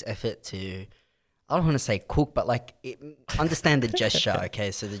 She puts effort to, I don't want to say cook, but like understand the gesture.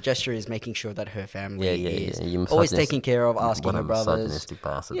 Okay, so the gesture is making sure that her family is always taken care of, asking her brothers.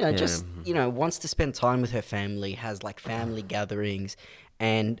 Wants to spend time with her family, has like family gatherings,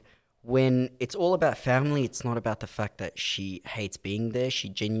 and when it's all about family, it's not about the fact that she hates being there. She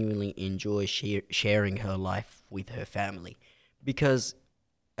genuinely enjoys sharing her life with her family. Because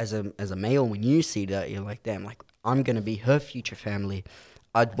as a male, when you see that, you're like, damn, like, I'm going to be her future family.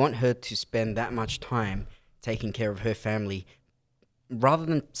 I'd want her to spend that much time taking care of her family rather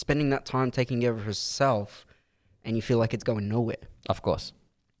than spending that time taking care of herself, and you feel like it's going nowhere. Of course.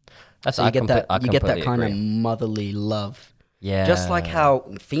 So you get that kind of motherly love. Yeah. Just like how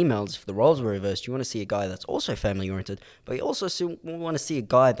females, if the roles were reversed, you want to see a guy that's also family oriented, but you also want to see a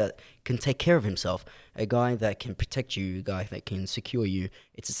guy that can take care of himself, a guy that can protect you, a guy that can secure you.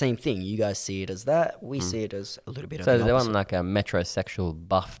 It's the same thing. You guys see it as that. We see it as a little bit of So the they opposite. want like a metrosexual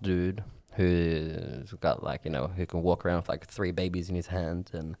buff dude who's got like, who can walk around with like 3 babies in his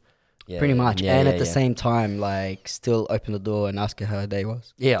hand and Pretty much. Yeah, and yeah, at the yeah. same time, like, still open the door and ask her how her day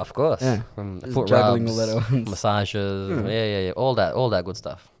was. Yeah, of course. Yeah. Foot Just juggling rubs, all that ones. massages, yeah, all that good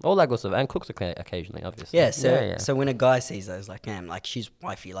stuff. All that good stuff. And cooks occasionally, obviously. Yeah, so when a guy sees those, like, man, like, she's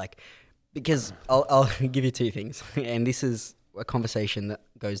wifey, like, because I'll give you 2 things, and this is a conversation that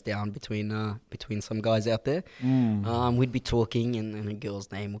goes down between some guys out there. We'd be talking, and a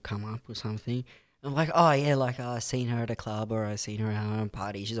girl's name will come up or something. I'm like, oh yeah, like I seen her at a club or I seen her at a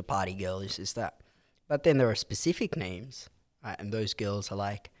party. She's a party girl. It's just that. But then there are specific names, right? And those girls are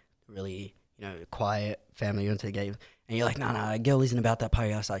like really, quiet, family oriented games. And you're like, no, a girl isn't about that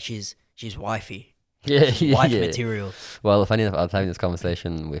party. I was like, she's wifey. Yeah, She's wife material. Well, funny enough, I was having this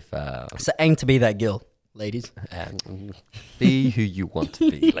conversation with So aim to be that girl, ladies. be who you want to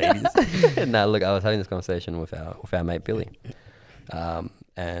be, ladies. Now, look, I was having this conversation with our mate Billy,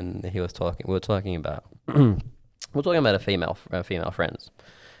 and he was talking. We were talking about a female friends,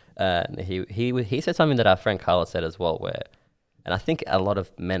 and he said something that our friend Carla said as well. And I think a lot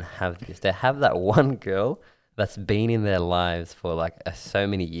of men have this. They have that one girl that's been in their lives for like so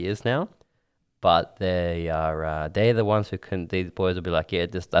many years now. But they're the ones who can. These boys will be like, yeah,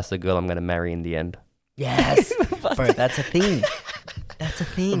 that's the girl I'm going to marry in the end. Yes, bro, that's a thing. That's a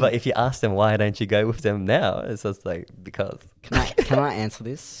thing. But if you ask them, why don't you go with them now? It's just like, because. Can I answer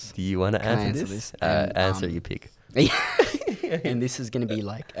this? Do you want to answer this? And, answer you pick. And this is going to be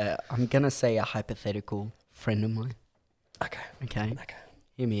like, I'm going to say a hypothetical friend of mine. Okay.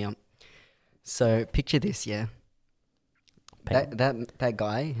 Hear me out. So picture this, yeah. That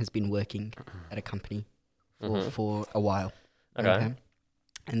guy has been working at a company for a while. Okay.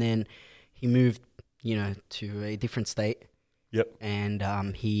 And then he moved, to a different state. Yep.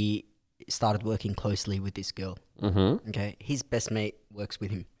 And he started working closely with this girl. Mm-hmm. Okay. His best mate works with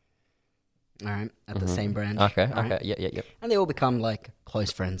him. All right. At the same branch. Okay. all right? Yeah. And they all become like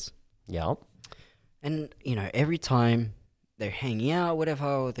close friends. Yeah. And, every time they're hanging out,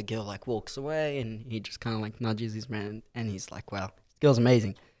 whatever, the girl like walks away and he just kind of like nudges his man and he's like, wow, this girl's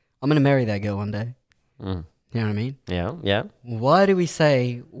amazing. I'm going to marry that girl one day. Mm. You know what I mean? Yeah. Why do we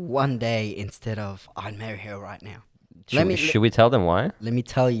say one day instead of I'd marry her right now? Should we tell them why? Let me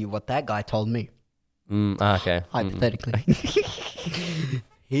tell you what that guy told me. Okay. Hypothetically.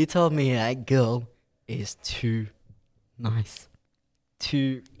 He told me that girl is too nice,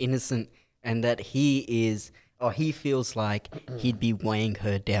 too innocent, and that he feels like he'd be weighing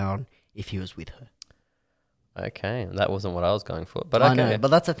her down if he was with her. Okay, that wasn't what I was going for, but I okay. know,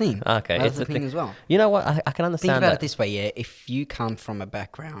 but that's a thing. Okay, That's it's a a thing thing as well. You know what? I can understand Think about that. it this way, yeah. If you come from a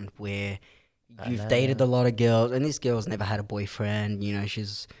background where you've dated a lot of girls, and this girl's never had a boyfriend,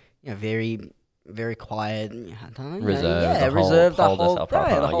 she's very, very quiet, Reserved, the whole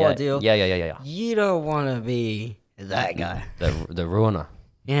yeah, ordeal. Yeah. You don't want to be that guy. The ruiner.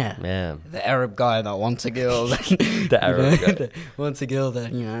 Yeah. Yeah. The Arab guy that wants a girl. The Arab guy. that wants a girl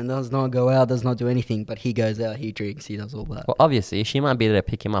that, does not go out, does not do anything, but he goes out, he drinks, he does all that. Well, obviously, she might be there to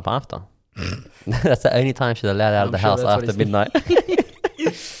pick him up after. That's the only time she's allowed out of the I'm sure house that's what after he's midnight.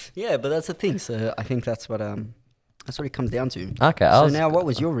 Yeah, but that's the thing. So I think that's what it comes down to. Okay. So now what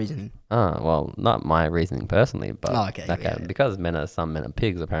was your reasoning? Well, not my reasoning personally, but Okay, yeah. because some men are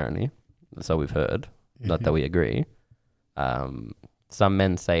pigs, apparently. So we've heard. Not that we agree. Some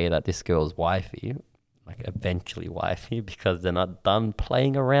men say that this girl's wifey, like eventually wifey, because they're not done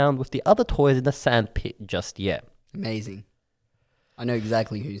playing around with the other toys in the sandpit just yet. Amazing. I know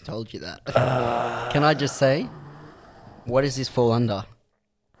exactly who told you that. Can I just say, what does this fall under?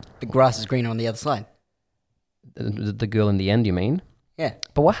 The grass is greener on the other side. The girl in the end, you mean? Yeah.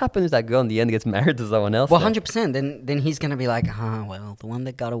 But what happens if that girl in the end gets married to someone else? Well, then? 100%. Then he's going to be like, well, the one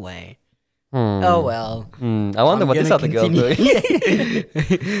that got away. Hmm. Oh, well. I wonder what this other girl's doing.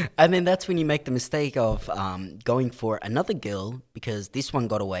 And then that's when you make the mistake of going for another girl because this one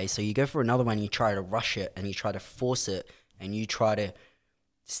got away. So you go for another one, you try to rush it and you try to force it and you try to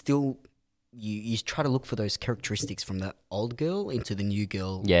still... You try to look for those characteristics from that old girl into the new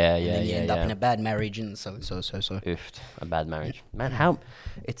girl. Yeah, and then you end up yeah. in a bad marriage and so. Oof, a bad marriage. Man, how...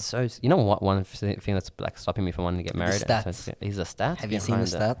 It's so... You know what? One thing that's like stopping me from wanting to get married? stats. Is the stats. Have you seen the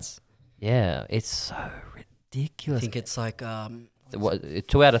stats? Yeah, it's so I ridiculous. think it's like... 2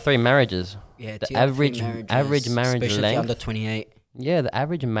 out of 3 marriages. Yeah, the 2 out of 3 average marriage especially if you're length... under 28. Yeah, the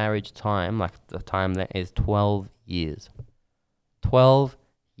average marriage time, like the time that is 12 years. 12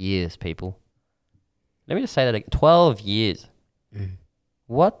 years, people. Let me just say that again. 12 years. Mm.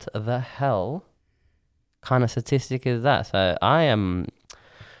 What the hell kind of statistic is that? So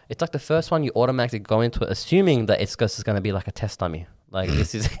it's like the first one you automatically go into it assuming that it's just going to be like a test dummy. Like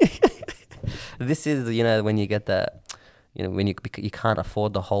this is, this is, when you get that, when you can't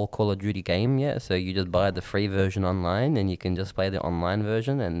afford the whole Call of Duty game yet, so you just buy the free version online and you can just play the online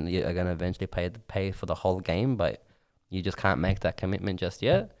version and you're going to eventually pay for the whole game, but you just can't make that commitment just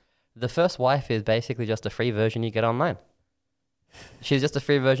yet. The first wife is basically just a free version you get online. She's just a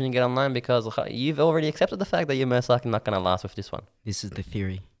free version you get online because you've already accepted the fact that you're most likely not going to last with this one. This is the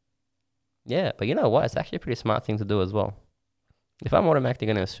theory. Yeah, but you know what? It's actually a pretty smart thing to do as well. If I'm automatically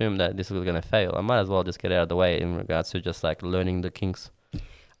going to assume that this is going to fail, I might as well just get out of the way in regards to just like learning the kinks.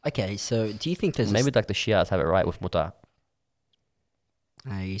 Okay, so do you think there's Maybe like the Shias have it right with muta.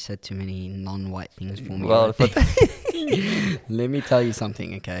 You said too many non-white things for me. Well, Let me tell you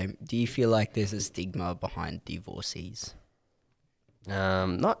something, okay? Do you feel like there's a stigma behind divorcees?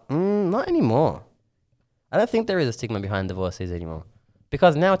 Not anymore. I don't think there is a stigma behind divorcees anymore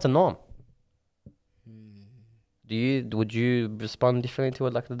because now it's a norm. Would you respond differently to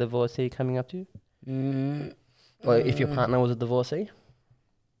like the divorcee coming up to you? Or if your partner was a divorcee?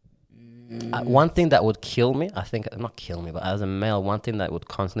 One thing that would kill me, I think, not kill me, but as a male, one thing that would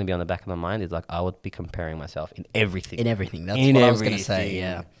constantly be on the back of my mind is like I would be comparing myself in everything. In everything. That's what I was going to say,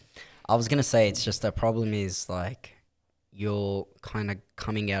 yeah. I was going to say it's just the problem is like you're kind of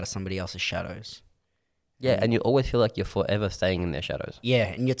coming out of somebody else's shadows. Yeah, and you always feel like you're forever staying in their shadows. Yeah,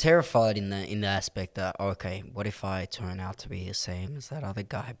 and you're terrified in the aspect that, okay, what if I turn out to be the same as that other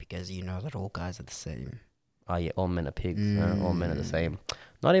guy because you know that all guys are the same. Oh yeah, all men are pigs. All men are the same.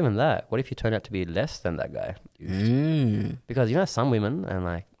 Not even that. What if you turn out to be less than that guy? Because some women and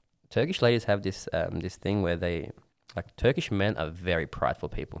like Turkish ladies have this this thing where Turkish men are very prideful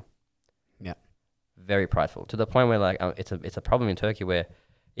people. Yeah, very prideful to the point where like it's a problem in Turkey where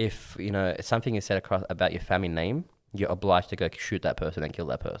if something is said across about your family name, you're obliged to go shoot that person and kill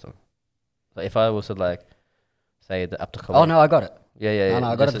that person. So if I was to like say the Abdulkadir. Oh no, I got it. Yeah. No,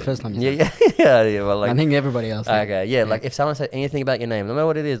 I got it the first time. Yeah. Well, like I think everybody else. Okay, yeah. Like if someone said anything about your name, no matter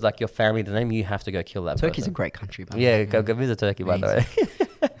what it is, like your family, the name, you have to go kill that person. Turkey's a great country. Yeah, go visit Turkey, by the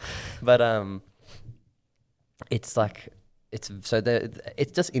way. But it's like it's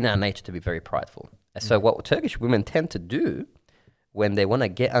just in our nature to be very prideful. So what Turkish women tend to do when they want to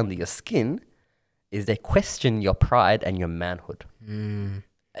get under your skin is they question your pride and your manhood.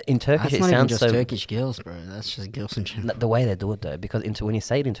 In Turkish, That's it not even sounds just so. Turkish girls, bro. That's just girls in general. The way they do it though, because when you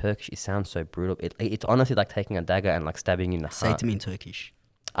say it in Turkish, it sounds so brutal. It's honestly like taking a dagger and like stabbing you in the Say heart. it to me in Turkish.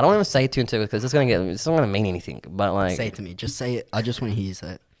 I don't want to say it to you in Turkish because it's not gonna mean anything. But like, Say it to me. Just say it. I just want to hear you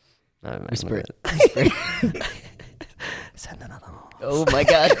say it. No, man, Whisper it. Send another one. Oh my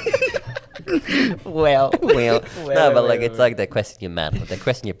god. Well, no, but like it's like they question your manhood. They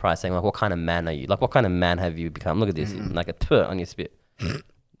question your pride, saying like, "What kind of man are you? Like, what kind of man have you become? Look at this, like a twit on your spit."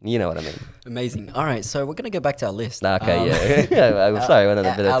 You know what I mean? Amazing. All right, so we're gonna go back to our list. Okay, yeah. I'm sorry, I went on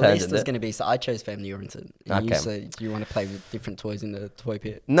a bit of our tangent. list is gonna be. So I chose family oriented. And Okay. You said you want to play with different toys in the toy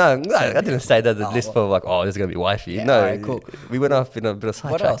pit. No, I didn't say that the list for like, oh, this is gonna be wifey. Yeah, No, alright, cool. We went off in a bit of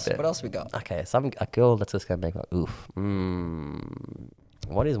sidetrack What else? there. What else we got? Okay, a girl that's just gonna make like, oof.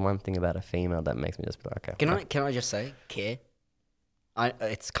 What is one thing about a female that makes me just be like, okay? Can I just say care?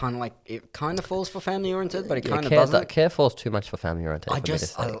 It's kind of like it kind of falls for family oriented, but it kind of doesn't. Care falls too much for family oriented. I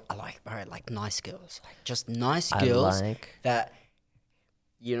like nice girls, like just nice girls that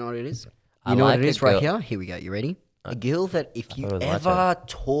you know what it is. You know what it is right here. Here we go. You ready? A girl that if you ever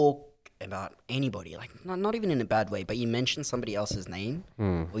talk about anybody, like not even in a bad way, but you mention somebody else's name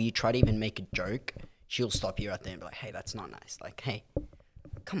or you try to even make a joke, she'll stop you right there and be like, "Hey, that's not nice." Like, "Hey,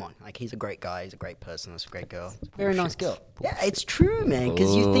 come on, like he's a great guy, he's a great person, that's a great girl, very nice girl." Yeah, it's true, man.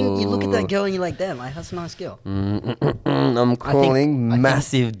 Because you look at that girl and you're like, "Damn, like that's a nice girl." I'm calling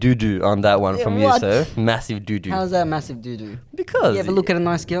massive doo doo on that one from you, sir. Massive doo doo. How's that massive doo doo? Because you ever look at a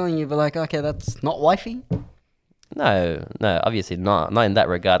nice girl and you be like, "Okay, that's not wifey." No, obviously not in that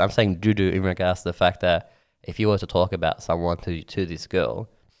regard. I'm saying doo doo in regards to the fact that if you were to talk about someone to this girl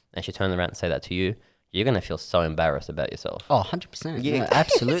and she turned around and say that to you, you're going to feel so embarrassed about yourself. Oh, 100%. Yeah,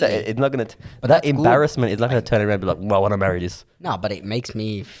 absolutely. So it's not going to... But that embarrassment is not going to turn around and be like, well, I want to marry this. No, but it makes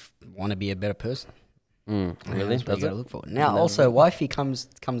me want to be a better person. Really? That's what you got to look for. Now, also, wifey comes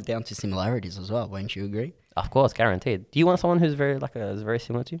down to similarities as well. Won't you agree? Of course, guaranteed. Do you want someone who's very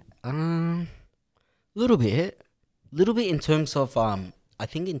similar to you? Little bit in terms of, I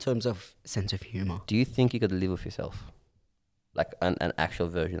think in terms of sense of humor. Do you think you could live with yourself? Like an actual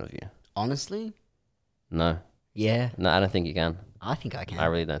version of you? Honestly? No. Yeah. No, I don't think you can. I think I can. I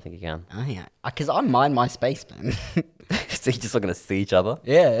really don't think you can. Oh, yeah. Because I mind my space, man. So you're just not going to see each other?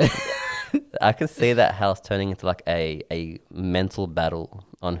 Yeah. I can see that house turning into like a mental battle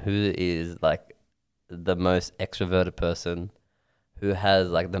on who is like the most extroverted person, who has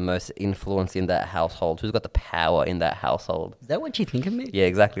like the most influence in that household, who's got the power in that household. Is that what you think of me? Yeah,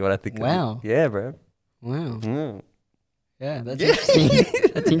 exactly what I think. Wow. Of you. Yeah, bro. Wow. Mm. Yeah, that's interesting.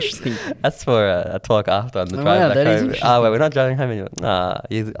 That's interesting. That's for a talk after on the Oh, drive wow, back that is home. interesting. Oh, wait, we're not driving home anymore. Nah. Oh,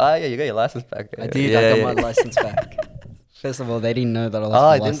 yeah, you got your license back. I did. Yeah, I got yeah. my license back. First of all, they didn't know that I Oh, lost I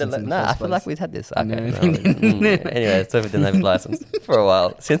my didn't. license in the No, I first feel place. like we'd had this. Okay. No, No, they didn't. Anyway, so we didn't have his license for a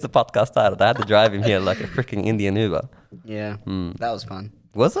while. Since the podcast started, I had to drive him here like a freaking Indian Uber. Yeah, that was fun.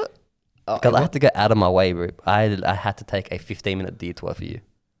 Was it? Oh, Because I had to go out of my way, bro. I had to take a 15-minute detour for you.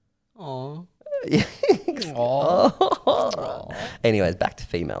 Aww. Anyways, back to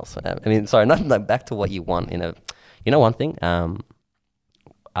females. Sorry, not like back to what you want in a. You know, one thing.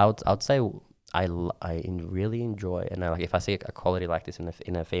 I would say really enjoy, and like if I see a quality like this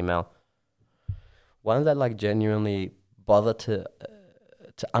in a female, ones that like genuinely bother to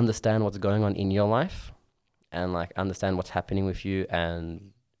understand what's going on in your life, and like understand what's happening with you,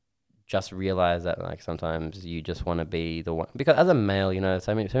 and just realize that like sometimes you just want to be the one, because as a male, you know,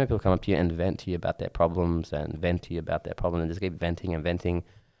 so many people come up to you and vent to you about their problems and vent to you about their problem and just keep venting and venting,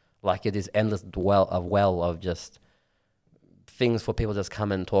 like it is endless well of just things for people to just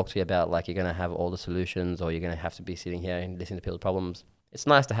come and talk to you about, like you're going to have all the solutions or you're going to have to be sitting here and listening to people's problems. It's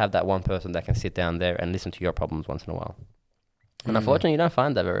nice to have that one person that can sit down there and listen to your problems once in a while. And unfortunately, you don't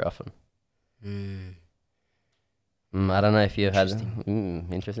find that very often. I don't know if you've had...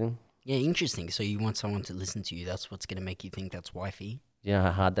 Interesting. Yeah, interesting. So you want someone to listen to you. That's what's going to make you think that's wifey. Do you know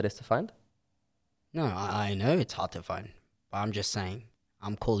how hard that is to find? No, I know it's hard to find. But I'm just saying.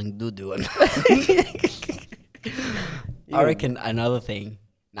 I'm calling Dudu. I reckon another thing.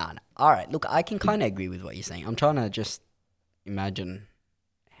 Nah. All right. Look, I can kind of agree with what you're saying. I'm trying to just imagine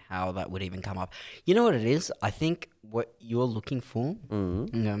how that would even come up. You know what it is? I think what you're looking for,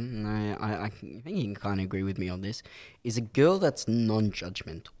 I think you can kind of agree with me on this, is a girl that's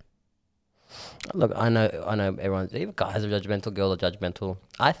non-judgmental. Look, I know everyone's, either guys are judgmental, girls are judgmental.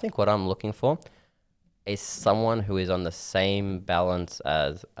 I think what I'm looking for is someone who is on the same balance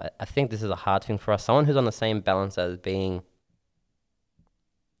as, I think this is a hard thing for us, someone who's on the same balance as being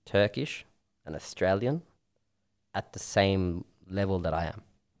Turkish and Australian at the same level that I am.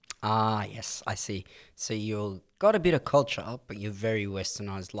 Ah, yes, I see. So you've got a bit of culture, but you're very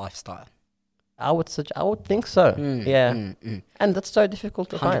westernized lifestyle. I would think so. And that's so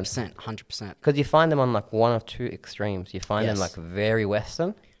difficult to find. 100%. Because you find them on like one of two extremes. You find them like very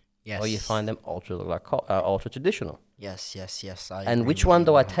Western, yes, or you find them ultra traditional. Yes. And which one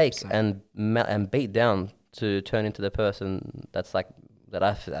do I take and beat down to turn into the person that's like the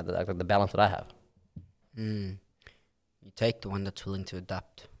balance that I have? You take the one that's willing to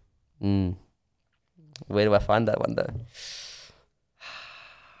adapt. Where do I find that one though?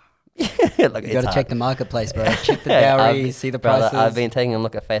 Like, you got to check the marketplace, bro. Check the dowry, see the prices. I've been taking a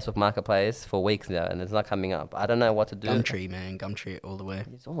look at Facebook Marketplace for weeks now, and it's not coming up. I don't know what to do. Gumtree, man. Gumtree all the way.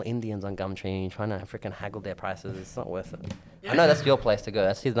 It's all Indians on Gumtree trying to freaking haggle their prices. It's not worth it. I know that's your place to go.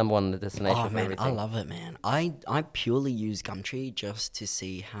 That's his number one destination for man, everything. I love it, man. I purely use Gumtree just to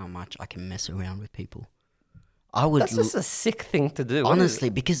see how much I can mess around with people. That's just a sick thing to do. Honestly,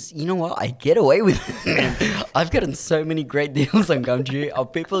 because you know what? I get away with it, man. I've gotten so many great deals on Gumtree.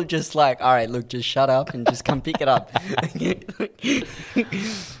 Of people just like, all right, look, just shut up and just come pick it up.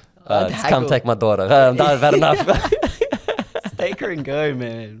 Just come take my daughter. I've had enough. Take her and go,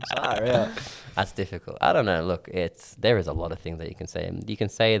 man. Sorry. That's difficult. I don't know. Look, there is a lot of things that you can say. You can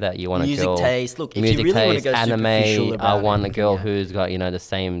say that you want a girl. Music taste. Look, if music you really want to taste, go superficial anime. about I want a it, girl who's got the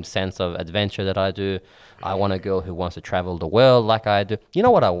same sense of adventure that I do. I want a girl who wants to travel the world like I do. You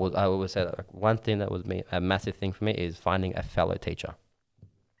know what I would say? One thing that was a massive thing for me is finding a fellow teacher.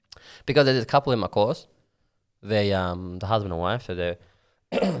 Because there's a couple in my course. They the husband and wife. So they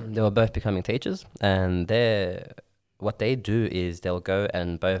were both becoming teachers, and what they do is they'll go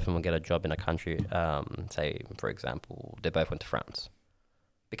and both of them will get a job in a country. Say, for example, they both went to France.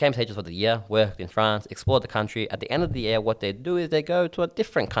 Became teachers for the year, worked in France, explored the country. At the end of the year, what they do is they go to a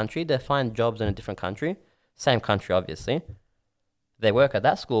different country. They find jobs in a different country. Same country, obviously. They work at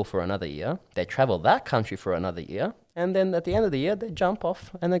that school for another year. They travel that country for another year. And then at the end of the year, they jump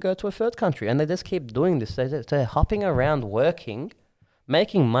off and they go to a third country. And they just keep doing this. They're hopping around, working,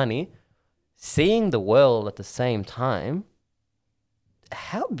 making money, seeing the world at the same time.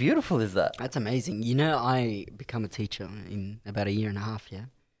 How beautiful is that? That's amazing. You know, I become a teacher in about a year and a half, yeah?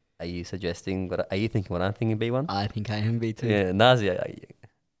 Are you suggesting? Are you thinking what I'm thinking? B1. I think I am B2. Yeah, Nazi,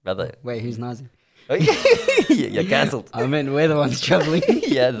 brother. Wait, who's Nazi? You're cancelled. I mean, we're the ones struggling.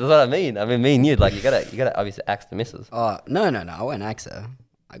 Yeah, that's what I mean. I mean, me and you, like, you gotta obviously ask the missus. Oh, no. I won't ask her.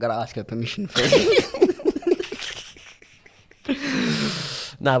 I gotta ask her permission first.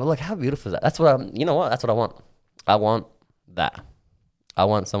 Nah, but look, how beautiful is that? That's what you know what? That's what I want. I want that. I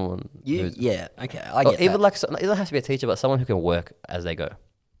want someone. Yeah, okay, I get even that. like, it doesn't have to be a teacher, but someone who can work as they go.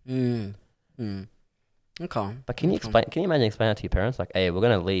 Okay. But can you explain? Can you imagine explaining to your parents like, "Hey, we're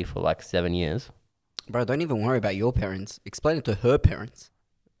gonna leave for like 7 years. Bro, don't even worry about your parents. Explain it to her parents.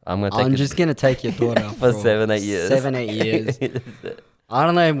 I'm just gonna take your daughter for 7-8 years. 7-8 years. I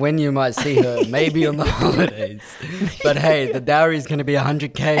don't know when you might see her. Maybe on the holidays. But hey, the dowry is gonna be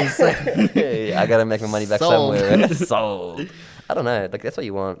 100K. So I gotta make my money back Sold. somewhere. Sold. I don't know. Like that's what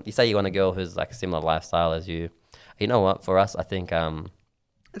you want. You say you want a girl who's like a similar lifestyle as you. You know what? For us, I think.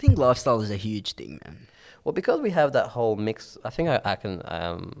 I think lifestyle is a huge thing, man. Well, because we have that whole mix. I think I can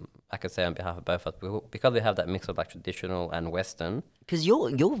say on behalf of both of us, because we have that mix of like traditional and Western. Because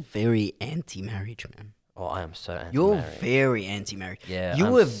you're very anti-marriage, man. Oh, I am so anti-marriage. You're very anti-marriage. Yeah, you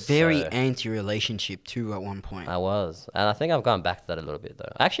I'm were very so- anti-relationship too at one point. I was, and I think I've gone back to that a little bit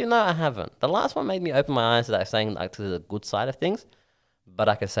though. Actually, no, I haven't. The last one made me open my eyes to that, saying like to the good side of things. But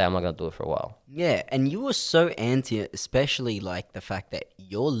I can say I'm not gonna do it for a while. Yeah, and you were so anti, especially like the fact that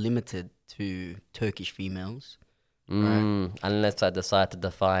you're limited to Turkish females. Unless I decide to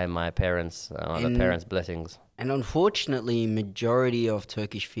defy my parents, the parents' blessings. And unfortunately, majority of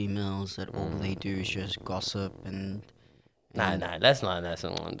Turkish females, that all they do is just gossip and... No, that's not.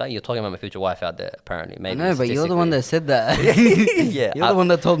 You're talking about my future wife out there, apparently. Maybe No, but you're the one that said that. Yeah, You're the one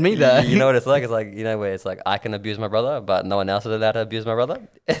that told me that. You know what it's like? It's like, you know, where it's like, I can abuse my brother, but no one else is allowed to abuse my brother.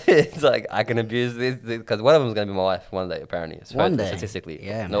 It's like, I can abuse this, because one of them is going to be my wife one day, apparently. One day. Statistically.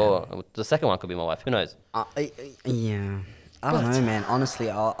 Yeah, No, the second one could be my wife. Who knows? Yeah. I don't know, man. Honestly,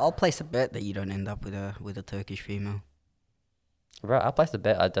 I'll place a bet that you don't end up with a Turkish female. Bro, I placed a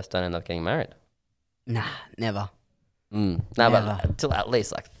bet I just don't end up getting married. Nah, never. No, Never. but till at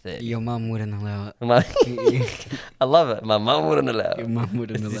least like 30. Your mum wouldn't allow it. I love it. My mum wouldn't allow Your it. mum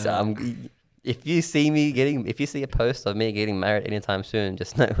wouldn't allow it. If you see a post of me getting married anytime soon,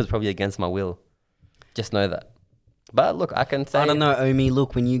 just know it was probably against my will. Just know that. But look, I can say... I don't know, Omi.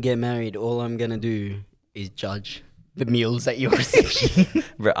 Look, when you get married, all I'm going to do is judge the meals at your reception.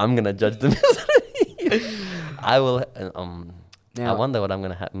 Bro, I'm going to judge the meals. I will... I Now- wonder what I'm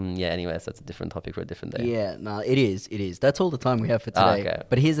going to have. Yeah, anyways, that's a different topic for a different day. Yeah, no, it is. That's all the time we have for today. Okay.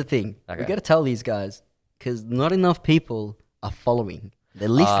 But here's the thing. Okay. We got to tell these guys, because not enough people are following. They're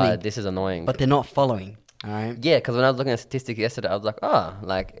listening, This is annoying. but they're not following. All right? Yeah, because when I was looking at statistics yesterday, I was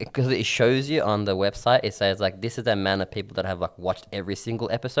like, because it shows you on the website, it says like this is the amount of people that have like watched every single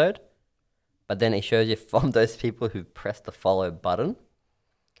episode, but then it shows you from those people who pressed the follow button.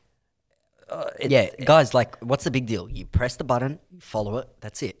 Guys, like, what's the big deal? You press the button, you follow it,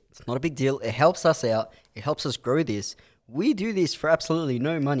 that's it. It's not a big deal. It helps us out. It helps us grow this. We do this for absolutely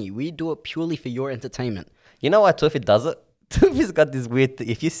no money. We do it purely for your entertainment. You know why Tufi does it? Tufi's got this weird.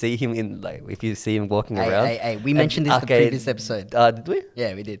 If you see him walking around. Hey, we mentioned this in the previous episode. Did we?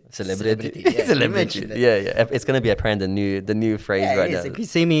 Yeah, we did. Celebrity. Yeah, we Celebrity. mentioned it. Yeah. It's gonna be apparently the new phrase Yeah, right it is. now. If you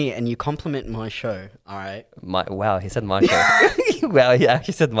see me and you compliment my show, all right? Wow, he said my show. Wow, he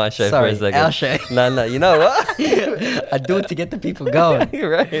actually said my show Sorry, for a second. our show. No, you know what? I do it to get the people going.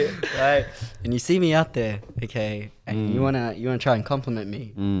 Right. Right. And you see me out there, okay, and you wanna try and compliment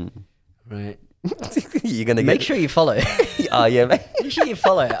me, right? You're gonna Make sure you follow. Oh yeah, mate. Make sure you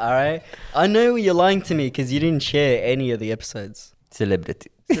follow, all right? I know you're lying to me because you didn't share any of the episodes. Celebrity.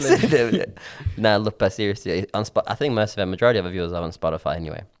 Nah, look, but seriously, I think majority of our viewers are on Spotify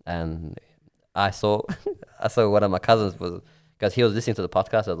anyway. And I saw one of my cousins because he was listening to the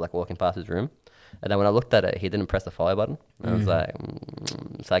podcast. I was like walking past his room, and then when I looked at it, he didn't press the follow button. And I was like,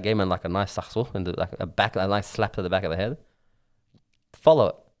 so I gave him like a nice saxo and like a nice slap to the back of the head. Follow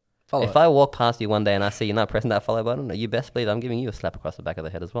it. If I walk past you one day and I see you not pressing that follow button, you best believe I'm giving you a slap across the back of the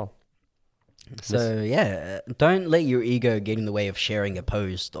head as well. So yeah, don't let your ego get in the way of sharing a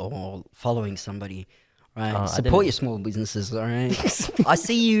post or following somebody. Right, support your small businesses. All right, I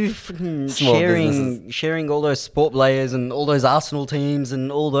see you sharing all those sport players and all those Arsenal teams and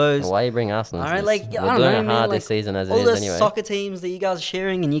all those. Why you bring Arsenal? All right, we're doing it hard this season as it all is those anyway. soccer teams that you guys are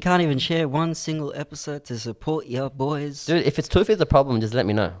sharing, and you can't even share one single episode to support your boys. Dude, if it's Tufi's a problem, just let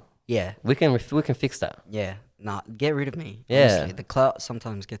me know. Yeah, we can fix that. Yeah, nah, get rid of me. Yeah, honestly. The clout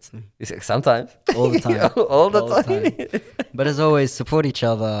sometimes gets me. Sometimes, all the time, all the time. But as always, support each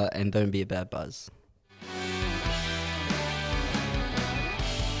other and don't be a bad buzz.